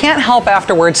 you can't help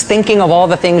afterwards thinking of all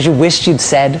the things you wished you'd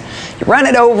said? You run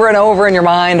it over and over in your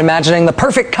mind, imagining the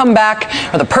perfect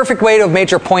comeback or the perfect way to have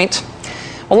made your point.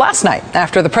 Well, last night,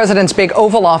 after the president's big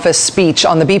Oval Office speech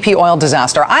on the BP oil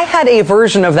disaster, I had a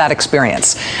version of that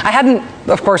experience. I hadn't,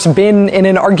 of course, been in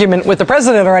an argument with the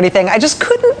president or anything. I just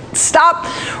couldn't stop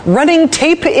running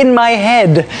tape in my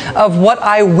head of what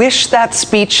I wish that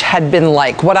speech had been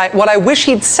like, what I wish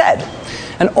he'd said.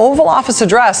 An Oval Office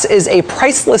address is a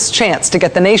priceless chance to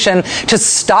get the nation to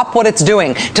stop what it's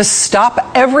doing, to stop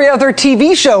every other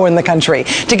TV show in the country,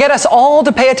 to get us all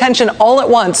to pay attention all at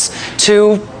once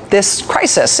to this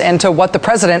crisis and to what the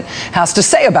president has to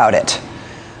say about it.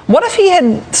 What if he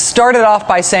had started off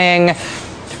by saying,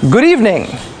 "Good evening"?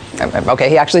 Okay,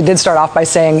 he actually did start off by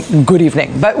saying good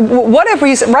evening. But what if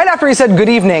right after he said good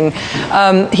evening,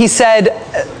 he said,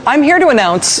 "I'm here to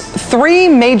announce 3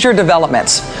 major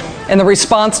developments in the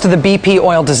response to the BP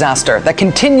oil disaster that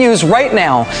continues right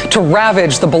now to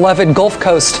ravage the beloved Gulf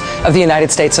Coast of the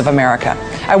United States of America.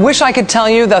 I wish I could tell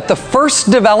you that the first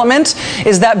development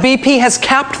is that BP has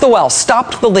capped the well,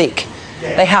 stopped the leak.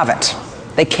 They haven't.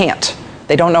 They can't.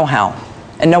 They don't know how.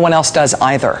 And no one else does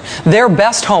either. Their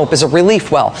best hope is a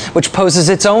relief well, which poses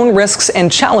its own risks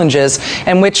and challenges,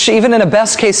 and which, even in a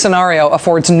best-case scenario,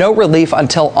 affords no relief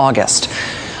until August.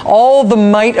 All the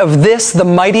might of this, the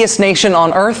mightiest nation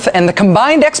on earth, and the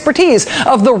combined expertise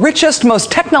of the richest,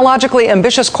 most technologically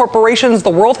ambitious corporations the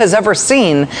world has ever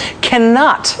seen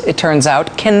cannot, it turns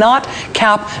out, cannot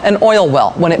cap an oil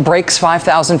well when it breaks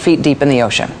 5,000 feet deep in the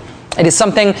ocean. It is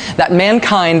something that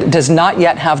mankind does not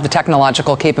yet have the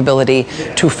technological capability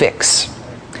to fix.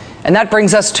 And that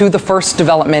brings us to the first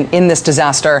development in this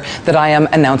disaster that I am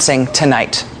announcing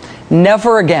tonight.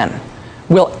 Never again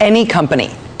will any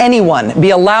company, anyone, be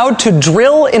allowed to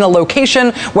drill in a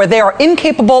location where they are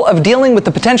incapable of dealing with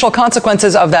the potential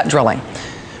consequences of that drilling.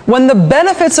 When the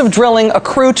benefits of drilling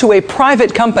accrue to a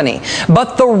private company,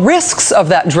 but the risks of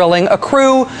that drilling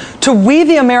accrue to we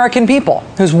the American people,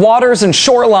 whose waters and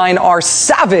shoreline are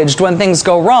savaged when things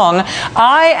go wrong,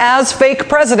 I, as fake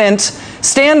president,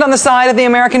 stand on the side of the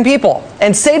American people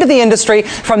and say to the industry,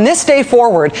 from this day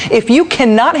forward, if you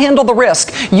cannot handle the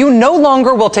risk, you no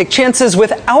longer will take chances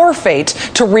with our fate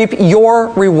to reap your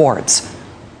rewards.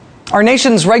 Our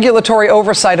nation's regulatory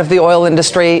oversight of the oil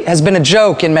industry has been a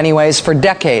joke in many ways for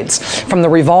decades, from the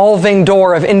revolving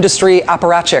door of industry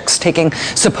apparatchiks taking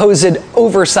supposed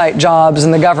oversight jobs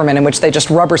in the government in which they just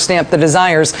rubber stamp the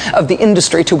desires of the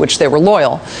industry to which they were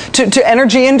loyal, to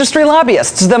energy industry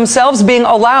lobbyists themselves being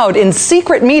allowed in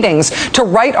secret meetings to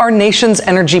write our nation's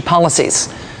energy policies.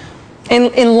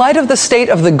 In light of the state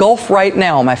of the Gulf right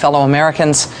now, my fellow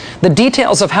Americans, the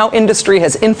details of how industry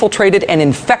has infiltrated and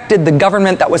infected the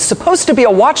government that was supposed to be a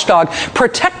watchdog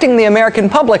protecting the American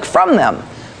public from them,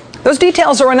 those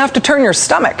details are enough to turn your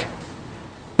stomach.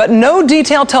 But no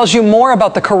detail tells you more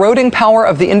about the corroding power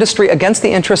of the industry against the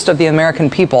interest of the American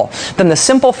people than the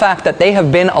simple fact that they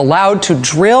have been allowed to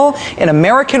drill in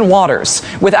American waters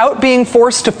without being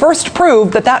forced to first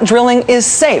prove that that drilling is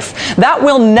safe. That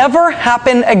will never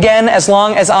happen again as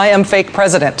long as I am fake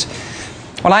president.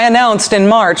 When I announced in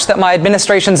March that my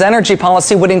administration's energy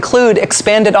policy would include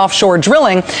expanded offshore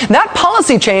drilling, that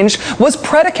policy change was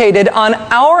predicated on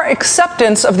our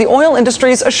acceptance of the oil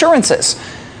industry's assurances.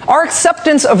 Our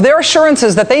acceptance of their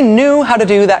assurances that they knew how to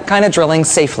do that kind of drilling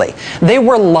safely. They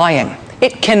were lying.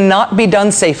 It cannot be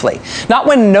done safely. Not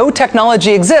when no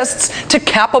technology exists to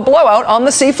cap a blowout on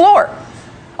the sea floor.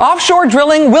 Offshore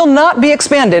drilling will not be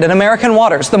expanded in American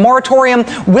waters. The moratorium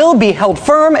will be held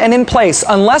firm and in place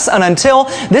unless and until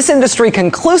this industry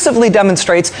conclusively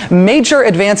demonstrates major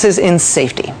advances in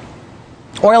safety.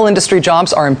 Oil industry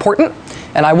jobs are important,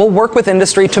 and I will work with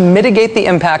industry to mitigate the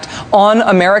impact on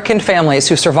American families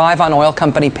who survive on oil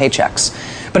company paychecks.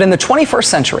 But in the 21st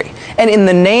century, and in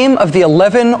the name of the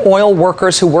 11 oil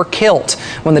workers who were killed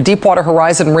when the Deepwater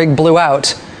Horizon rig blew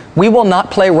out, we will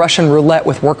not play Russian roulette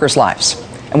with workers' lives.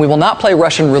 And we will not play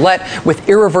Russian roulette with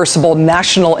irreversible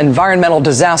national environmental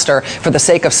disaster for the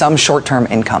sake of some short-term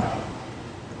income.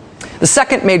 The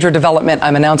second major development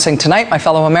I'm announcing tonight, my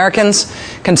fellow Americans,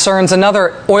 concerns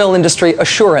another oil industry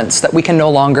assurance that we can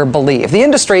no longer believe. The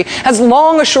industry has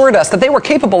long assured us that they were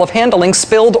capable of handling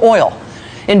spilled oil.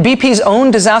 In BP's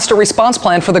own disaster response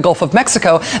plan for the Gulf of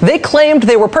Mexico, they claimed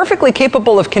they were perfectly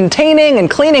capable of containing and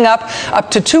cleaning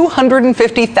up to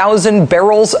 250,000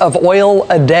 barrels of oil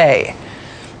a day.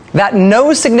 That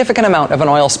no significant amount of an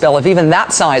oil spill of even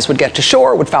that size would get to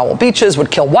shore, would foul beaches, would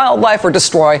kill wildlife, or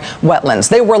destroy wetlands.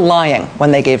 They were lying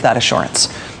when they gave that assurance.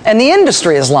 And the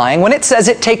industry is lying when it says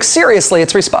it takes seriously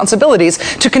its responsibilities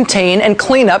to contain and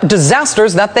clean up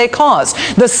disasters that they cause.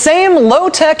 The same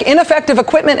low-tech, ineffective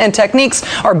equipment and techniques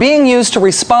are being used to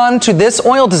respond to this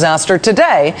oil disaster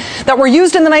today that were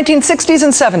used in the 1960s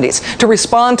and 70s to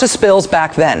respond to spills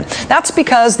back then. That's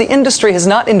because the industry has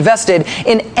not invested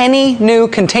in any new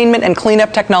containment and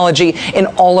cleanup technology in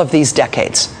all of these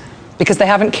decades, because they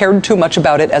haven't cared too much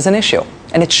about it as an issue.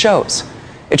 And it shows.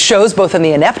 It shows both in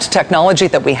the inept technology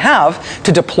that we have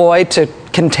to deploy, to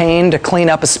contain, to clean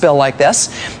up a spill like this,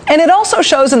 and it also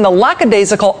shows in the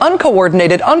lackadaisical,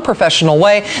 uncoordinated, unprofessional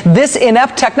way this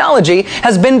inept technology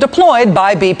has been deployed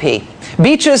by BP.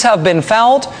 Beaches have been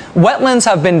fouled, wetlands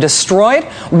have been destroyed,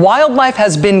 wildlife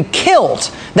has been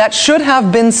killed that should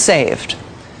have been saved.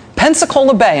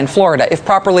 Pensacola Bay in Florida, if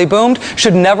properly boomed,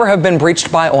 should never have been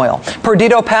breached by oil.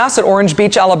 Perdido Pass at Orange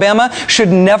Beach, Alabama, should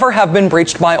never have been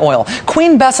breached by oil.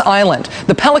 Queen Bess Island,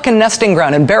 the pelican nesting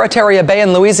ground in Barataria Bay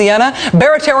in Louisiana,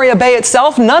 Barataria Bay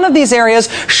itself, none of these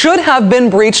areas should have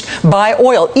been breached by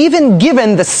oil, even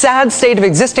given the sad state of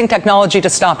existing technology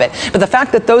to stop it. But the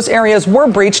fact that those areas were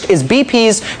breached is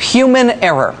BP's human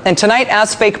error. And tonight,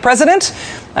 as fake president,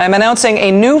 I'm announcing a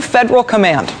new federal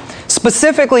command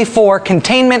specifically for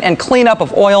containment and cleanup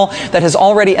of oil that has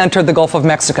already entered the Gulf of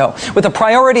Mexico, with a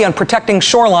priority on protecting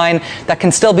shoreline that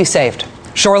can still be saved,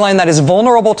 shoreline that is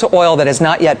vulnerable to oil that has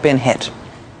not yet been hit.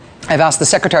 I've asked the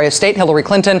Secretary of State, Hillary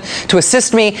Clinton, to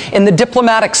assist me in the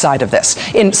diplomatic side of this,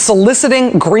 in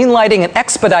soliciting, greenlighting, and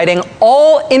expediting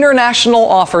all international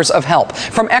offers of help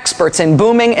from experts in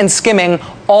booming and skimming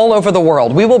all over the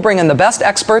world. We will bring in the best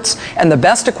experts and the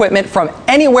best equipment from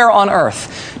anywhere on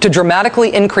Earth to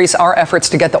dramatically increase our efforts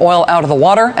to get the oil out of the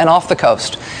water and off the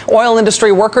coast. Oil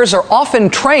industry workers are often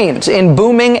trained in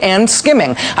booming and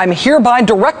skimming. I'm hereby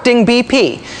directing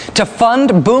BP to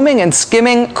fund booming and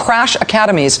skimming crash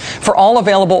academies for all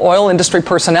available oil industry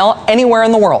personnel anywhere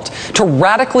in the world to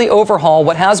radically overhaul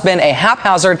what has been a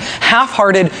haphazard,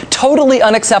 half-hearted, totally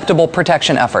unacceptable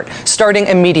protection effort, starting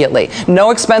immediately. No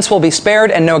expense will be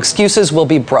spared and no excuses will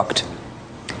be brooked.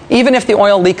 Even if the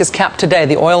oil leak is capped today,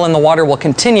 the oil in the water will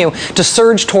continue to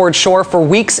surge toward shore for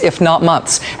weeks, if not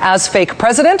months. As fake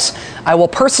president, I will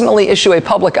personally issue a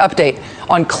public update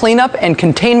on cleanup and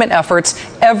containment efforts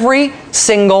every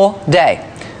single day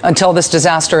until this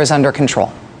disaster is under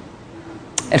control.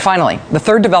 And finally, the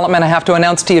third development I have to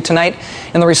announce to you tonight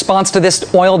in the response to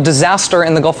this oil disaster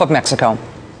in the Gulf of Mexico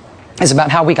is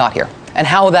about how we got here and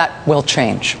how that will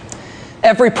change.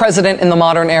 Every president in the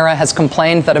modern era has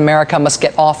complained that America must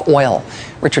get off oil.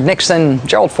 Richard Nixon,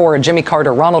 Gerald Ford, Jimmy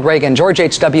Carter, Ronald Reagan, George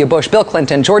H.W. Bush, Bill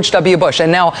Clinton, George W. Bush,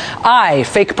 and now I,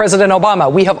 fake President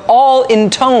Obama. We have all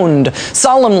intoned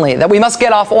solemnly that we must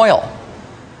get off oil.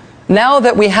 Now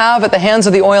that we have, at the hands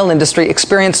of the oil industry,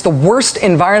 experienced the worst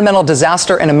environmental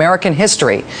disaster in American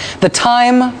history, the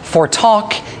time for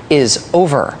talk is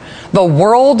over. The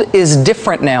world is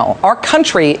different now. Our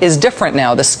country is different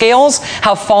now. The scales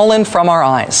have fallen from our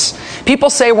eyes. People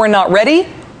say we're not ready.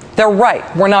 They're right.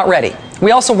 We're not ready.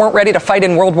 We also weren't ready to fight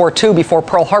in World War II before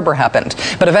Pearl Harbor happened.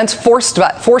 But events forced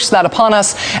that upon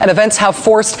us, and events have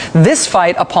forced this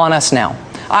fight upon us now.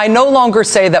 I no longer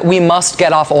say that we must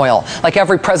get off oil, like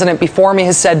every president before me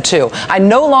has said too. I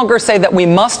no longer say that we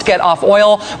must get off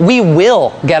oil. We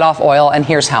will get off oil, and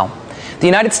here's how. The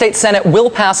United States Senate will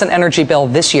pass an energy bill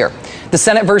this year. The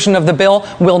Senate version of the bill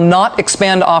will not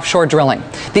expand offshore drilling.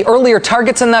 The earlier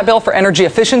targets in that bill for energy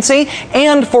efficiency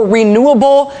and for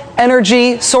renewable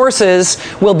energy sources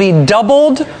will be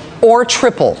doubled or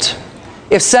tripled.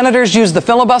 If senators use the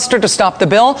filibuster to stop the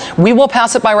bill, we will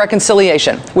pass it by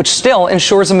reconciliation, which still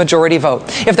ensures a majority vote.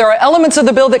 If there are elements of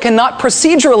the bill that cannot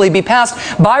procedurally be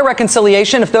passed by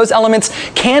reconciliation, if those elements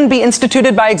can be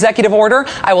instituted by executive order,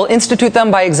 I will institute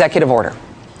them by executive order.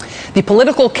 The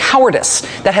political cowardice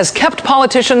that has kept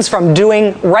politicians from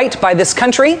doing right by this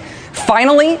country,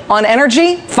 finally, on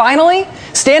energy, finally,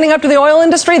 standing up to the oil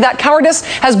industry, that cowardice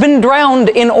has been drowned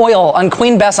in oil on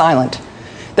Queen Bess Island.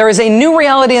 There is a new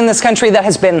reality in this country that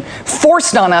has been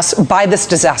forced on us by this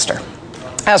disaster.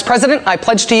 As president, I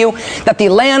pledge to you that the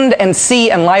land and sea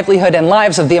and livelihood and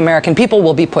lives of the American people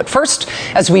will be put first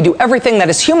as we do everything that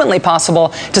is humanly possible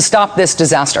to stop this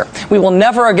disaster. We will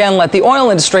never again let the oil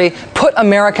industry put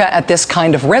America at this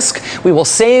kind of risk. We will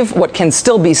save what can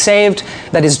still be saved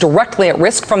that is directly at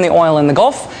risk from the oil in the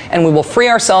Gulf, and we will free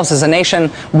ourselves as a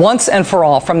nation once and for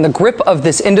all from the grip of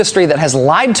this industry that has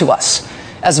lied to us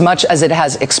as much as it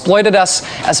has exploited us,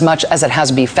 as much as it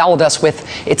has befouled us with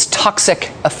its toxic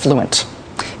effluent.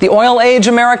 The oil age,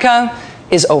 America,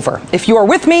 is over. If you are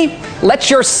with me,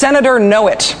 let your senator know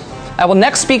it. I will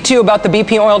next speak to you about the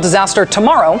BP oil disaster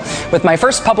tomorrow with my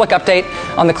first public update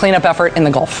on the cleanup effort in the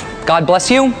Gulf. God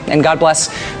bless you, and God bless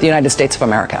the United States of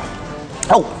America.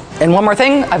 Oh, and one more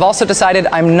thing. I've also decided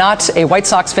I'm not a White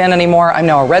Sox fan anymore. I'm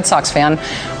now a Red Sox fan,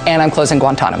 and I'm closing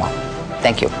Guantanamo.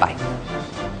 Thank you. Bye.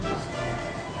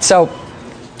 So,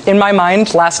 in my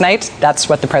mind, last night, that's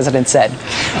what the president said.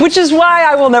 Which is why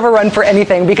I will never run for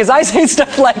anything, because I say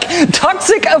stuff like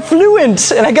toxic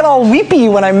effluent, and I get all weepy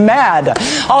when I'm mad.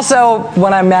 Also,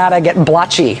 when I'm mad, I get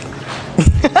blotchy.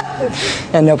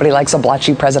 And nobody likes a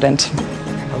blotchy president.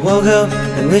 I woke up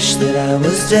and wished that I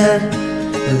was dead,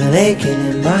 with an aching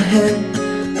in my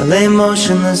head. I lay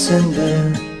motionless in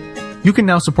bed. You can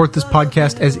now support this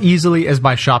podcast as easily as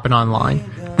by shopping online.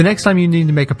 The next time you need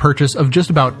to make a purchase of just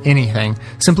about anything,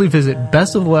 simply visit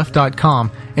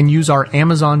bestoftheleft.com and use our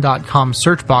Amazon.com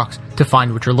search box to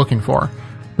find what you're looking for.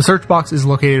 The search box is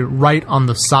located right on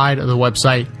the side of the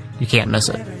website. You can't miss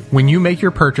it. When you make your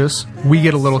purchase, we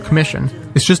get a little commission.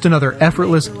 It's just another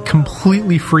effortless,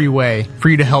 completely free way for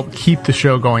you to help keep the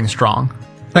show going strong.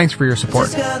 Thanks for your support.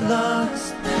 I just got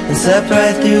lost and slept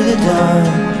right through the dawn,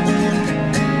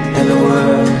 and the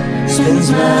world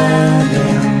spins round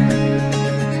now.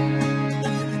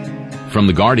 From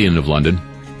The Guardian of London,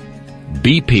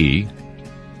 BP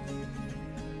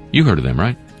You heard of them,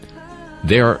 right?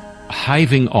 They're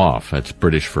hiving off. That's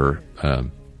British for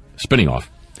spinning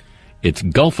off. Its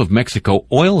Gulf of Mexico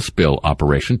oil spill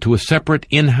operation to a separate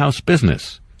in-house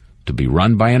business to be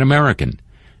run by an American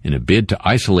in a bid to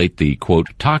isolate the, quote,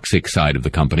 toxic side of the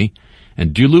company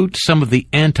and dilute some of the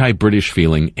anti-British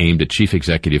feeling aimed at Chief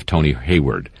Executive Tony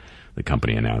Hayward, the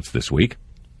company announced this week.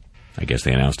 I guess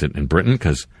they announced it in Britain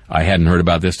because I hadn't heard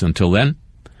about this until then.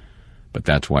 But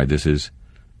that's why this is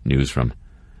news from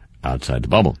outside the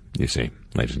bubble, you see,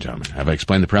 ladies and gentlemen. Have I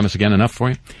explained the premise again enough for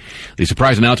you? The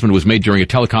surprise announcement was made during a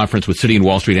teleconference with Citi and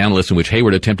Wall Street analysts in which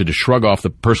Hayward attempted to shrug off the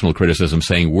personal criticism,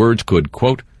 saying words could,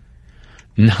 quote,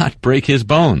 not break his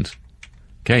bones.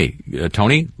 Okay,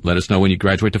 Tony, let us know when you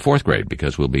graduate to fourth grade,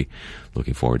 because we'll be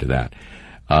looking forward to that.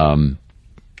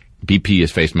 BP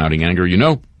has faced mounting anger, you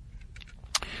know.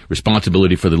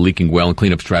 Responsibility for the leaking well and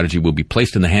cleanup strategy will be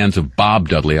placed in the hands of Bob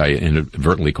Dudley. I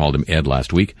inadvertently called him Ed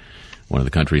last week. One of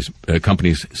the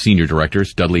company's senior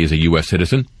directors. Dudley is a U.S.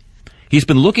 citizen. He's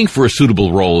been looking for a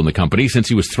suitable role in the company since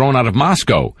he was thrown out of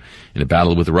Moscow in a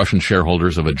battle with the Russian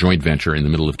shareholders of a joint venture in the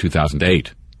middle of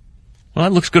 2008. Well,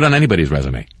 that looks good on anybody's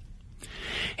resume.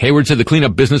 Hayward said the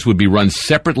cleanup business would be run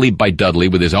separately by Dudley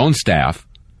with his own staff,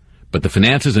 but the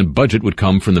finances and budget would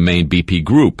come from the main BP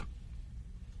group.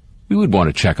 We would want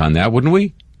to check on that, wouldn't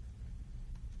we?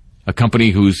 A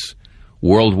company whose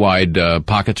worldwide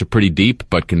pockets are pretty deep,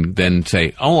 but can then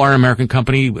say, oh, our American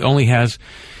company only has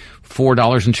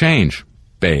 $4 and change,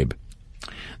 babe.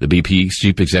 The BP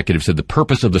chief executive said the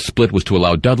purpose of the split was to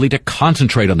allow Dudley to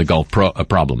concentrate on the Gulf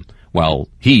problem, while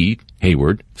he,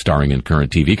 Hayward, starring in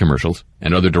current TV commercials,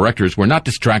 and other directors were not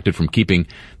distracted from keeping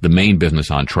the main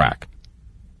business on track.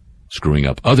 Screwing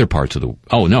up other parts of the...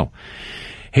 Oh, no.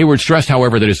 Hayward stressed,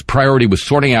 however, that his priority was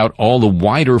sorting out all the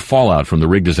wider fallout from the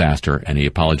rig disaster, and he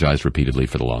apologized repeatedly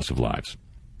for the loss of lives.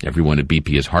 Everyone at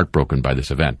BP is heartbroken by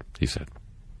this event, he said.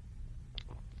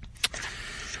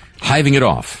 Hiving it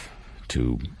off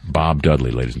to Bob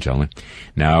Dudley, ladies and gentlemen.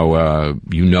 Now,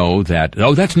 you know that...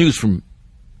 Oh, that's news from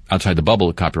outside the bubble,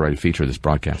 a copyrighted feature of this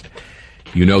broadcast.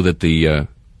 You know that the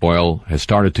oil has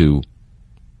started to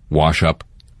wash up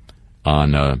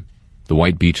on the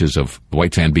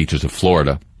white sand beaches of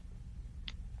Florida.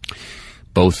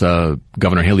 Both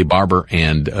Governor Haley Barbour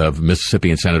and of Mississippi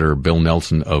and Senator Bill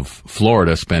Nelson of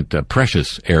Florida spent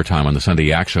precious airtime on the Sunday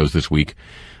Yak shows this week,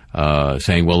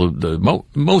 saying, well, the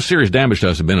most serious damage to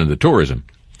us have been in the tourism,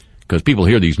 because people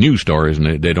hear these news stories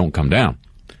and they don't come down.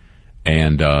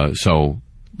 And so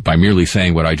by merely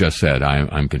saying what I just said,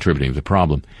 I'm contributing to the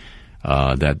problem,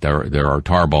 that there are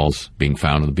tar balls being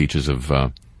found on the beaches of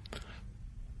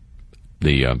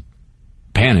the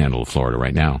panhandle of Florida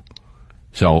right now.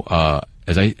 So,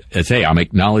 as I say, I'm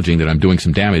acknowledging that I'm doing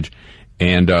some damage,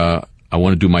 and I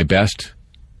want to do my best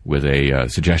with a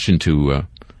suggestion to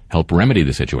help remedy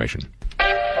the situation.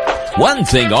 One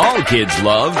thing all kids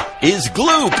love is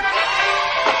Gloop.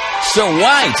 So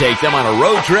why take them on a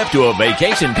road trip to a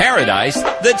vacation paradise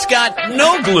that's got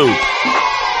no Gloop?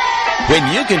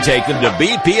 When you can take them to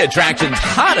BP Attractions'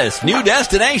 hottest new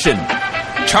destination,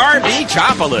 Tar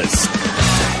Beachopolis.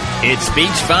 It's beach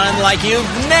fun like you've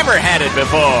never had it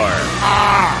before.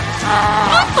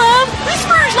 Look, Mom, this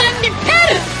fire's letting me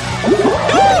pet it.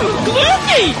 Ooh,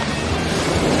 Gloopy.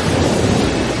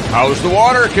 How's the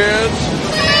water, kids?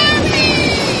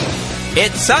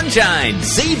 It's sunshine,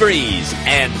 sea breeze,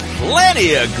 and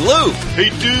plenty of Gloop. Hey,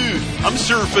 dude, I'm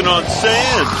surfing on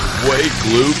sand. Way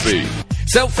gloopy.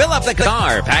 So fill up the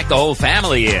car, pack the whole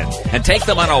family in, and take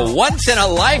them on a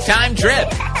once-in-a-lifetime trip.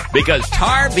 Because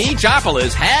Tar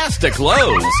Beachopolis has to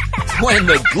close when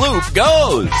the Gloop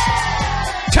goes.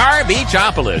 Tar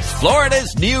Beachopolis,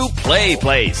 Florida's new play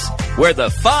place, where the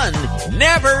fun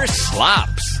never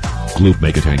slops. Gloop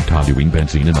may contain toluene,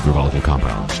 benzene, and other volatile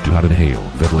compounds. Do not inhale.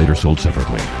 Ventilator sold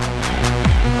separately.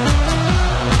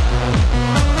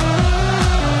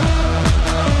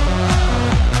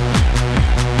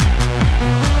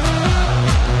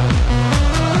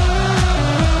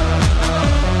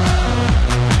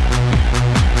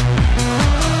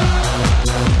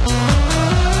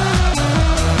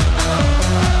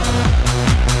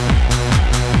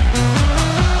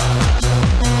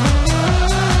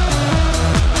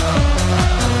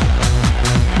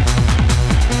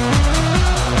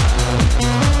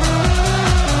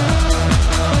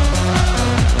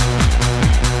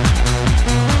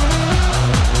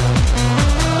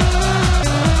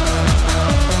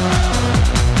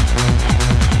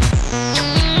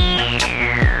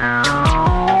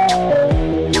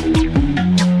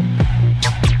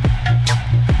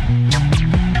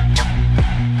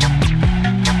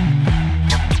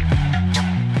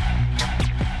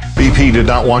 BP did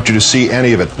not want you to see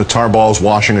any of it. The tar balls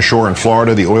washing ashore in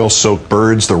Florida, the oil-soaked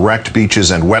birds, the wrecked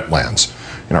beaches, and wetlands.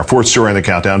 In our fourth story in the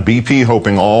countdown, BP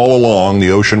hoping all along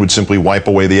the ocean would simply wipe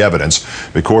away the evidence,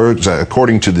 because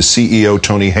according to the CEO,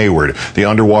 Tony Hayward, the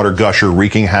underwater gusher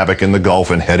wreaking havoc in the Gulf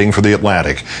and heading for the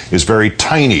Atlantic is very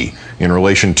tiny in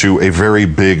relation to a very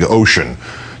big ocean.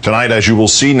 Tonight, as you will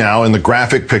see now in the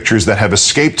graphic pictures that have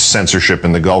escaped censorship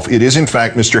in the Gulf, it is in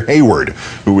fact Mr. Hayward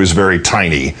who is very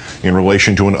tiny in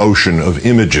relation to an ocean of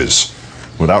images.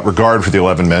 Without regard for the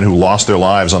 11 men who lost their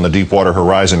lives on the Deepwater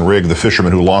Horizon rig, the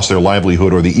fishermen who lost their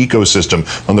livelihood, or the ecosystem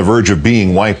on the verge of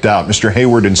being wiped out, Mr.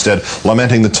 Hayward instead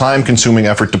lamenting the time-consuming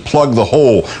effort to plug the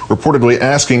hole, reportedly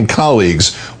asking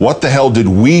colleagues, what the hell did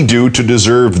we do to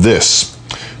deserve this?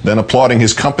 Then applauding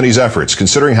his company's efforts.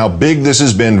 Considering how big this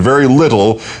has been, very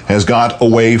little has got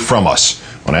away from us.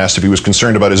 When asked if he was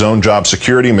concerned about his own job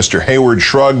security, Mr. Hayward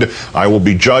shrugged, I will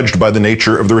be judged by the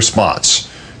nature of the response.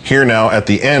 Here now, at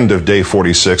the end of day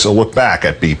 46, a look back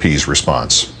at BP's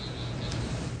response.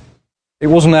 It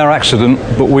wasn't our accident,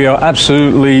 but we are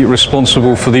absolutely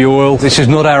responsible for the oil. This is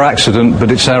not our accident,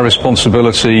 but it's our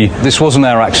responsibility. This wasn't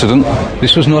our accident.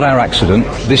 This was not our accident.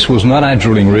 This was not our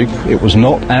drilling rig. It was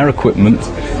not our equipment.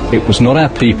 It was not our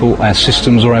people, our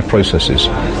systems, or our processes.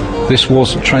 This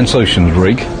was Transocean's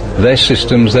rig, their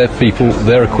systems, their people,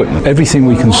 their equipment. Everything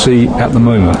we can see at the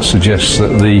moment suggests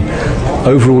that the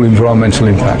overall environmental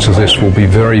impact of this will be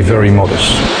very, very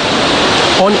modest.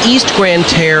 On East Grand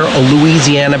Terre, a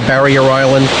Louisiana barrier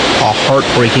island, a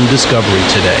heartbreaking discovery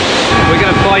today. We're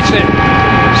going to fight it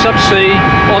subsea,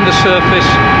 on the surface,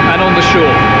 and on the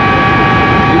shore.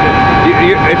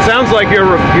 It sounds like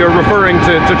you're referring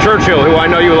to Churchill, who I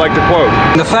know you like to quote.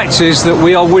 The fact is that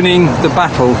we are winning the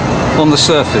battle on the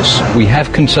surface. We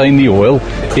have contained the oil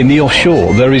in the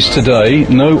offshore. There is today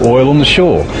no oil on the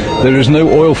shore. There is no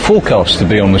oil forecast to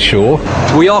be on the shore.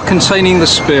 We are containing the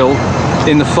spill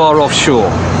in the far offshore,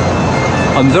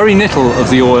 and very little of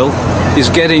the oil is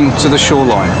getting to the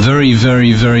shoreline. Very,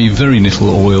 very, very, very little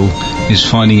oil is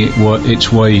finding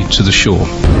its way to the shore.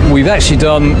 We've actually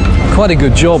done quite a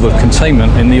good job of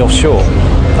containment in the offshore.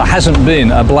 There hasn't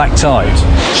been a black tide.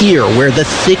 Here, where the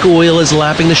thick oil is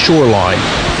lapping the shoreline,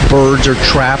 birds are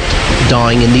trapped,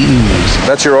 dying in the ooze.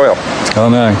 That's your oil. I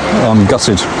know. I'm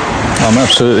gutted. I'm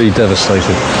absolutely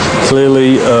devastated.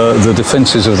 Clearly, the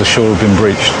defences of the shore have been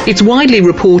breached. It's widely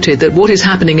reported that what is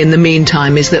happening in the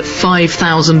meantime is that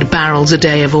 5,000 barrels a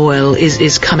day of oil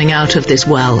is coming out of this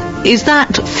well. Is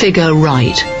that figure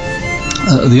right?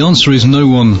 The answer is no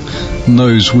one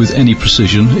knows with any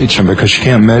precision. It's because you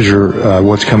can't measure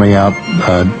what's coming out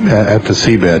at the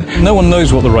seabed. No one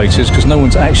knows what the rate is because no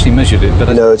one's actually measured it. But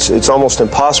it's almost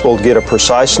impossible to get a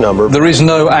precise number. There is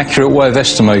no accurate way of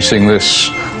estimating this,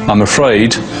 I'm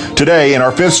afraid. Today, in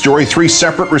our fifth story, 3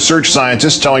 separate research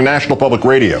scientists telling National Public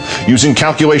Radio, using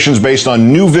calculations based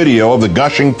on new video of the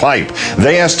gushing pipe,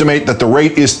 they estimate that the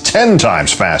rate is 10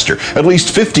 times faster, at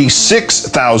least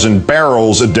 56,000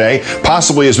 barrels a day,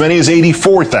 possibly as many as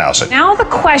 84,000. Now the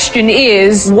question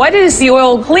is, what is the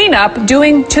oil cleanup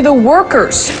doing to the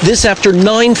workers? This after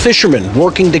 9 fishermen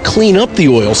working to clean up the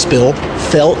oil spill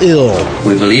fell ill.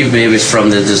 We believe maybe it's from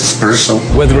the dispersal.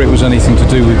 Whether it was anything to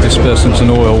do with dispersants in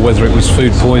oil, whether it was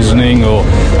food poisoning or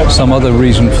some other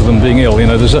reason for them being ill,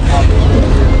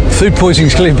 food poisoning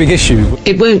is clearly a big issue.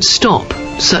 It won't stop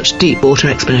such deep water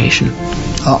exploration.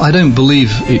 I don't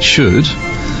believe it should.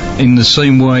 In the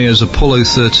same way as Apollo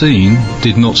 13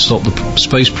 did not stop the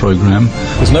space program.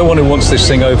 There's no one who wants this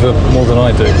thing over more than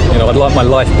I do. I'd like my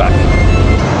life back.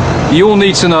 You all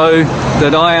need to know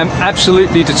that I am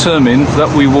absolutely determined that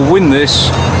we will win this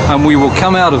and we will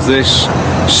come out of this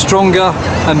stronger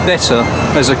and better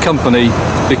as a company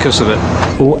because of it.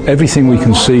 Everything we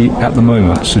can see at the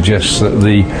moment suggests that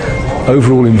the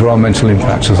overall environmental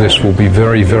impact of this will be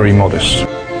very, very modest.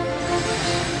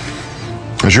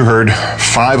 As you heard,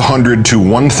 500 to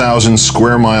 1,000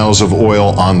 square miles of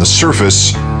oil on the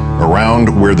surface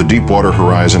around where the Deepwater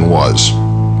Horizon was.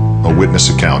 A witness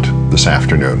account this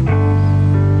afternoon.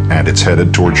 And it's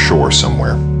headed toward shore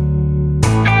somewhere.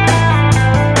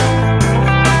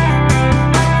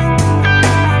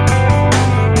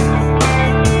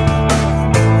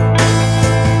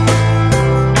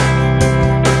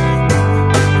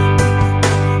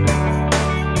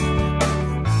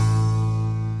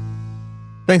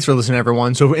 Thanks for listening,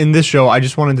 everyone. So in this show, I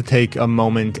just wanted to take a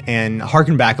moment and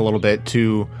harken back a little bit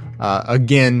to,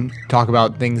 again, talk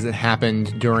about things that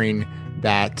happened during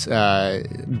that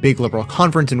big liberal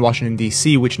conference in Washington,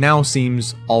 D.C., which now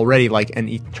seems already like an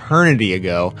eternity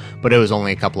ago, but it was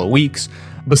only a couple of weeks.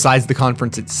 Besides the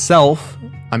conference itself,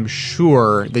 I'm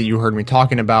sure that you heard me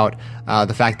talking about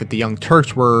the fact that the Young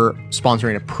Turks were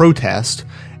sponsoring a protest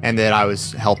and that I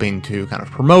was helping to kind of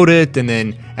promote it. And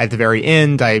then at the very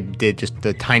end, I did just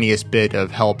the tiniest bit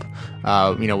of help,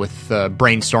 with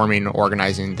brainstorming,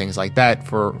 organizing, things like that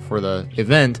for the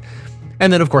event.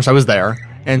 And then, of course, I was there.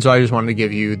 And so I just wanted to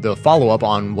give you the follow-up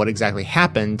on what exactly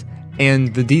happened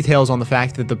and the details on the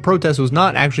fact that the protest was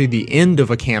not actually the end of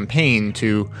a campaign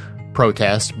to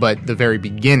protest, but the very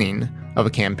beginning of a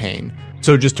campaign.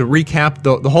 So just to recap,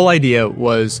 the whole idea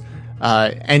was,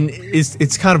 and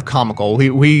it's kind of comical.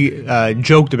 We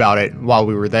joked about it while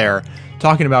we were there,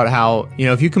 talking about how,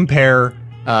 if you compare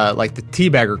like the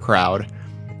teabagger crowd,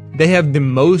 they have the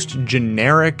most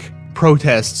generic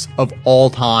protests of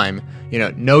all time.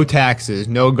 No taxes,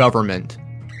 no government,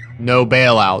 no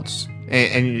bailouts.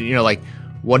 And like,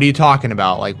 what are you talking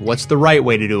about? Like, what's the right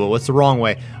way to do it? What's the wrong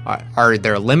way? Are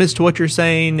there limits to what you're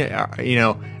saying?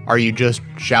 Are you just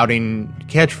shouting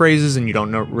catchphrases and you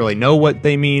don't really know what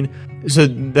they mean? So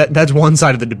that's one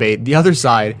side of the debate. The other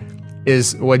side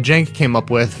is what Cenk came up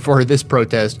with for this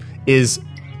protest is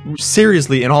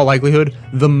seriously, in all likelihood,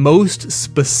 the most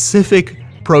specific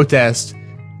protest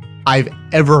I've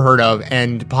ever heard of,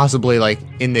 and possibly like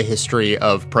in the history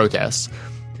of protests.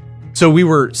 So we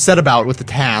were set about with the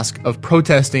task of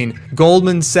protesting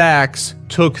Goldman Sachs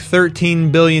took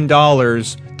 $13 billion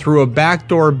through a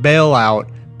backdoor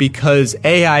bailout because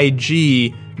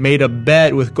AIG made a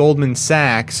bet with Goldman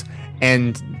Sachs,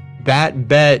 and that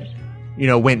bet,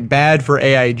 went bad for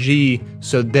AIG,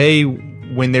 so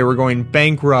when they were going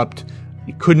bankrupt,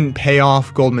 couldn't pay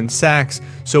off Goldman Sachs.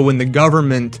 So when the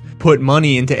government put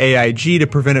money into AIG to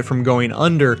prevent it from going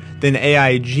under, then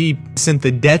AIG sent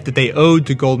the debt that they owed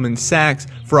to Goldman Sachs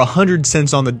for 100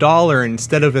 cents on the dollar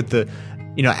instead of at the,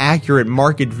 accurate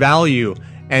market value.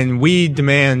 And we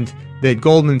demand that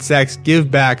Goldman Sachs give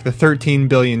back the $13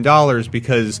 billion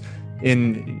because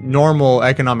in normal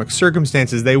economic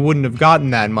circumstances, they wouldn't have gotten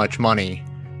that much money.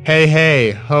 Hey,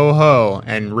 hey, ho, ho,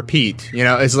 and repeat.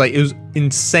 It's like, it was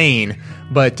insane,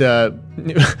 but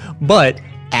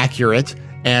accurate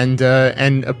and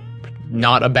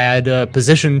not a bad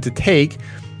position to take.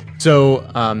 So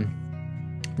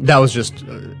that was just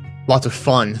lots of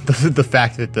fun. The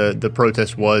fact that the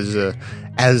protest was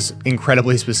as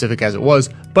incredibly specific as it was,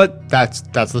 but that's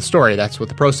the story. That's what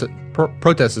the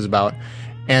protest is about.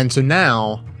 And so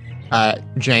now,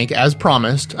 Cenk, as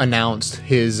promised, announced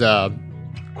his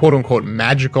quote-unquote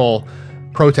magical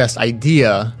protest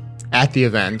idea at the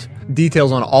event.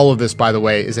 Details on all of this, by the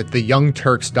way, is at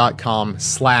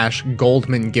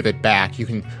theyoungturks.com/GoldmanGiveItBack. You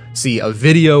can see a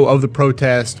video of the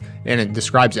protest, and it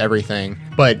describes everything.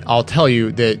 But I'll tell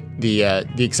you that the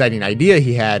exciting idea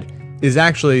he had is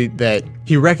actually that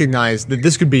he recognized that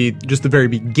this could be just the very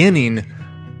beginning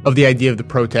of the idea of the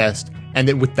protest, and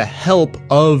that with the help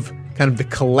of kind of the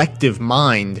collective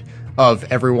mind of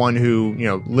everyone who,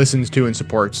 listens to and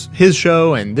supports his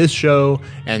show and this show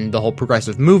and the whole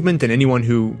progressive movement, and anyone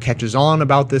who catches on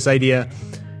about this idea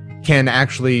can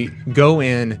actually go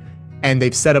in, and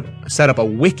they've set up a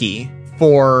wiki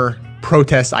for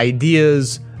protest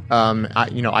ideas,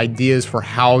 ideas for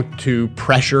how to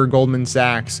pressure Goldman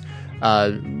Sachs,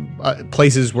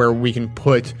 places where we can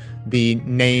put the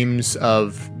names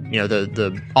of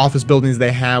the office buildings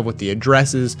they have with the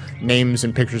addresses, names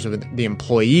and pictures of the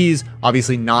employees,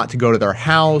 obviously not to go to their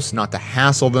house, not to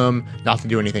hassle them, not to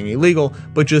do anything illegal,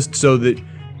 but just so that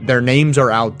their names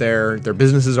are out there, their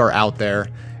businesses are out there,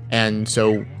 and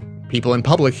so people in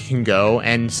public can go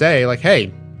and say, like,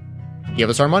 hey, give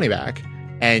us our money back.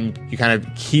 And you kind of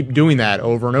keep doing that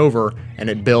over and over, and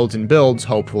it builds and builds,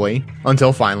 hopefully,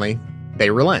 until finally they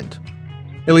relent.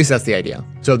 At least that's the idea.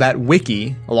 So that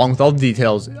wiki, along with all the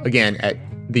details, again, at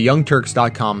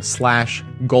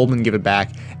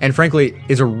theyoungturks.com/GoldmanGiveItBack, and frankly,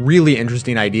 is a really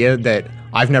interesting idea that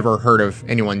I've never heard of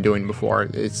anyone doing before.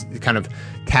 It's kind of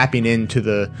tapping into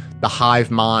the hive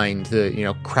mind,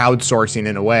 crowdsourcing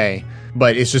in a way,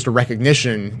 but it's just a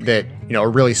recognition that, a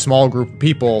really small group of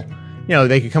people,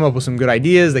 they could come up with some good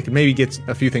ideas, they could maybe get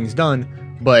a few things done,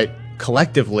 but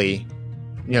collectively,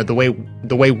 the way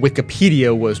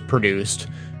Wikipedia was produced,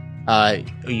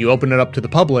 you open it up to the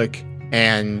public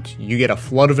and you get a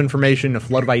flood of information, a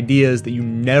flood of ideas that you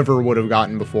never would have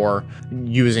gotten before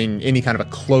using any kind of a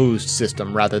closed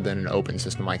system rather than an open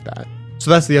system like that.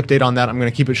 So that's the update on that. I'm going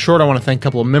to keep it short. I want to thank a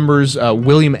couple of members.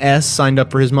 William S. signed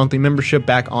up for his monthly membership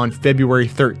back on February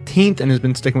 13th and has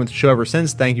been sticking with the show ever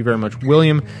since. Thank you very much,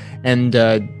 William. And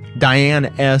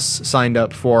Diane S. signed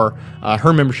up for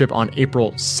her membership on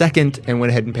April 2nd and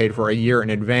went ahead and paid for a year in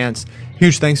advance.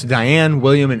 Huge thanks to Diane,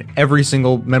 William, and every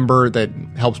single member that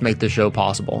helps make this show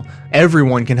possible.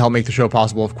 Everyone can help make the show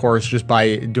possible, of course, just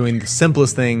by doing the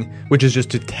simplest thing, which is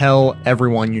just to tell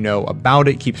everyone you know about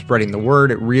it. Keep spreading the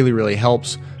word. It really, really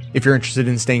helps. If you're interested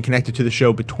in staying connected to the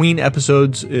show between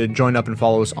episodes, join up and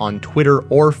follow us on Twitter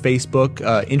or Facebook.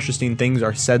 Interesting things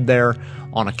are said there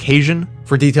on occasion.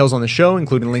 For details on the show,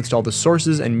 including links to all the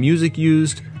sources and music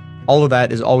used, all of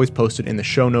that is always posted in the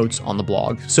show notes on the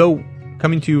blog. So,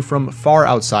 coming to you from far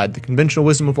outside the conventional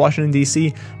wisdom of Washington,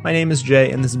 D.C., my name is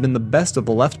Jay, and this has been the Best of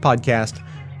the Left podcast,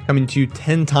 coming to you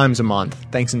 10 times a month,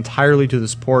 thanks entirely to the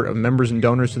support of members and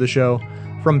donors to the show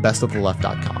from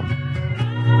bestoftheleft.com.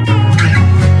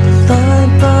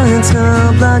 It's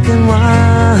now black and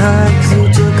white, 'cause you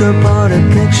took apart a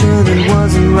picture that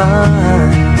wasn't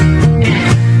right.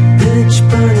 Pitch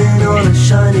burning on a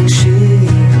shining sheet,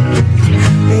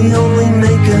 the only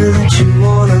maker that you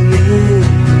wanna meet.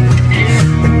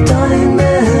 A dying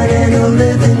man in a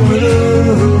living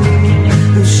room,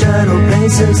 whose shadow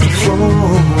paces the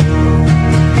floor.